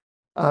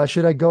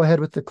 Should I go ahead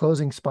with the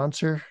closing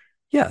sponsor?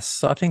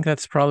 Yes, I think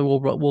that's probably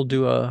we'll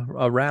do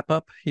a wrap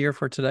up here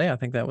for today. I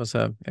think that was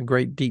a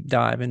great deep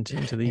dive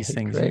into these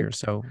things Great. here.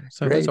 So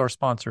Great. who's our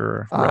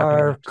sponsor wrapping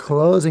Our up?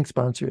 closing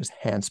sponsor is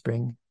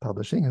Handspring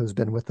Publishing, who's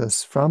been with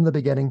us from the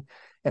beginning,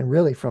 and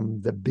really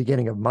from the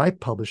beginning of my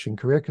publishing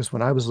career, because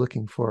when I was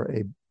looking for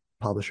a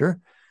publisher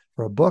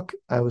for a book,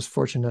 I was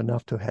fortunate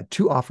enough to have had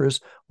 2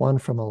 offers, one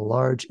from a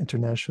large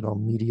international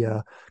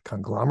media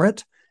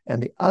conglomerate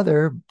and the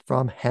other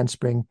from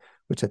Handspring,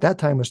 which at that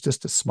time was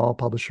just a small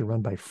publisher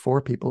run by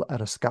 4 people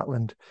out of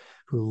Scotland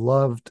who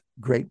loved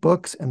great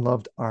books and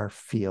loved our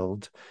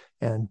field.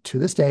 And to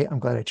this day, I'm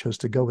glad I chose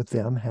to go with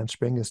them.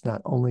 Handspring is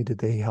not only did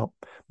they help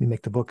me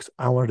make the books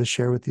I wanted to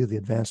share with you, the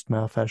Advanced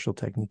Myofascial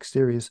Technique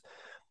series,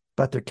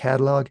 but their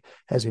catalog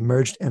has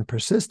emerged and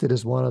persisted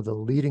as one of the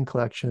leading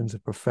collections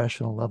of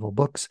professional level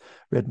books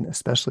written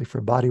especially for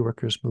body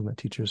workers, movement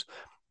teachers,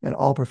 and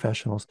all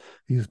professionals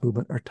who use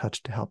movement or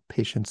touch to help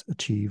patients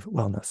achieve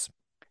wellness.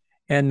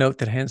 And note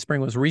that Handspring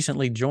was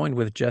recently joined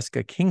with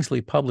Jessica Kingsley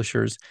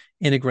Publishers'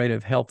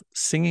 Integrative Health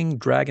Singing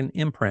Dragon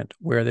imprint,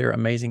 where their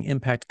amazing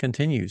impact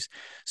continues.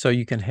 So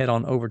you can head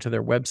on over to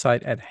their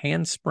website at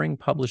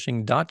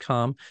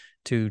handspringpublishing.com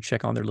to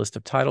check on their list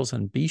of titles,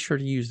 and be sure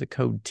to use the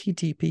code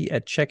TTP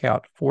at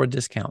checkout for a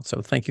discount.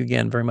 So thank you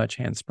again very much,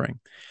 Handspring.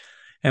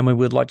 And we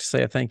would like to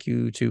say a thank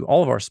you to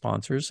all of our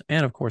sponsors,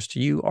 and of course to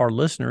you, our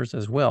listeners,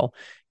 as well.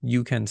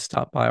 You can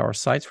stop by our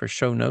sites for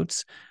show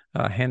notes,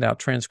 hand out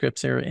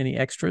transcripts or any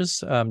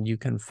extras. You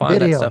can find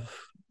Video. that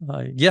stuff.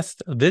 Yes,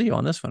 a video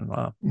on this one.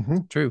 Wow,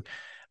 true.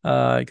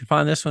 You can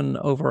find this one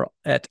over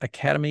at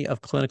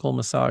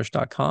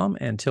academyofclinicalmassage.com.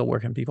 And Till, where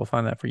can people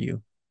find that for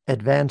you?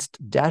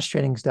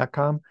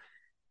 Advanced-trainings.com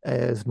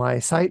is my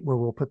site where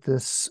we'll put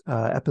this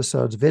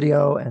episode's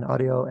video and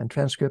audio and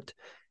transcript.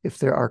 If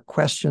there are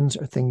questions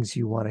or things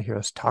you want to hear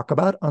us talk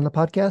about on the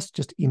podcast,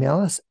 just email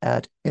us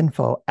at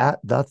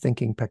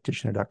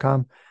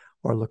info@thethinkingpractitioner.com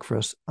or look for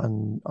us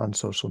on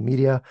social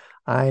media.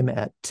 I'm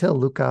at Till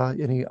Luca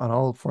on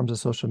all forms of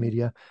social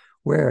media.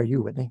 Where are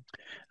you, Whitney?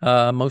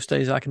 Most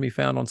days I can be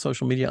found on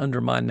social media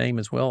under my name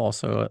as well,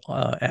 also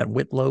at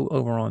Whitlow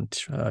over on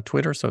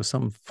Twitter. So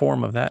some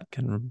form of that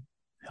can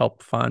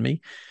help find me.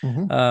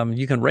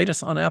 You can rate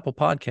us on Apple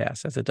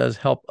Podcasts, as it does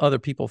help other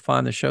people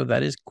find the show.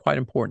 That is quite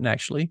important,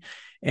 actually.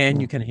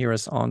 And you can hear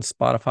us on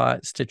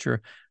Spotify,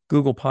 Stitcher,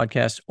 Google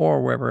Podcasts,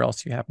 or wherever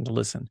else you happen to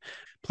listen.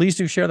 Please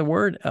do share the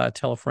word,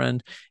 tell a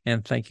friend,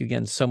 and thank you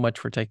again so much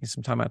for taking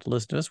some time out to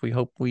listen to us. We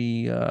hope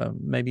we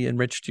maybe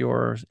enriched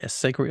your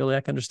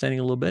sacroiliac understanding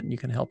a little bit, and you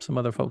can help some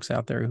other folks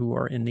out there who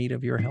are in need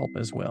of your help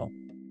as well.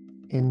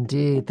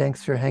 Indeed.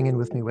 Thanks for hanging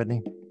with me,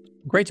 Whitney.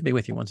 Great to be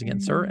with you once again,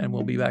 sir, and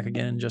we'll be back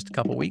again in just a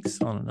couple of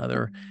weeks on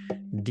another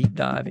deep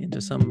dive into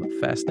some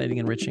fascinating,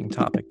 enriching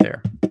topic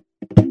there.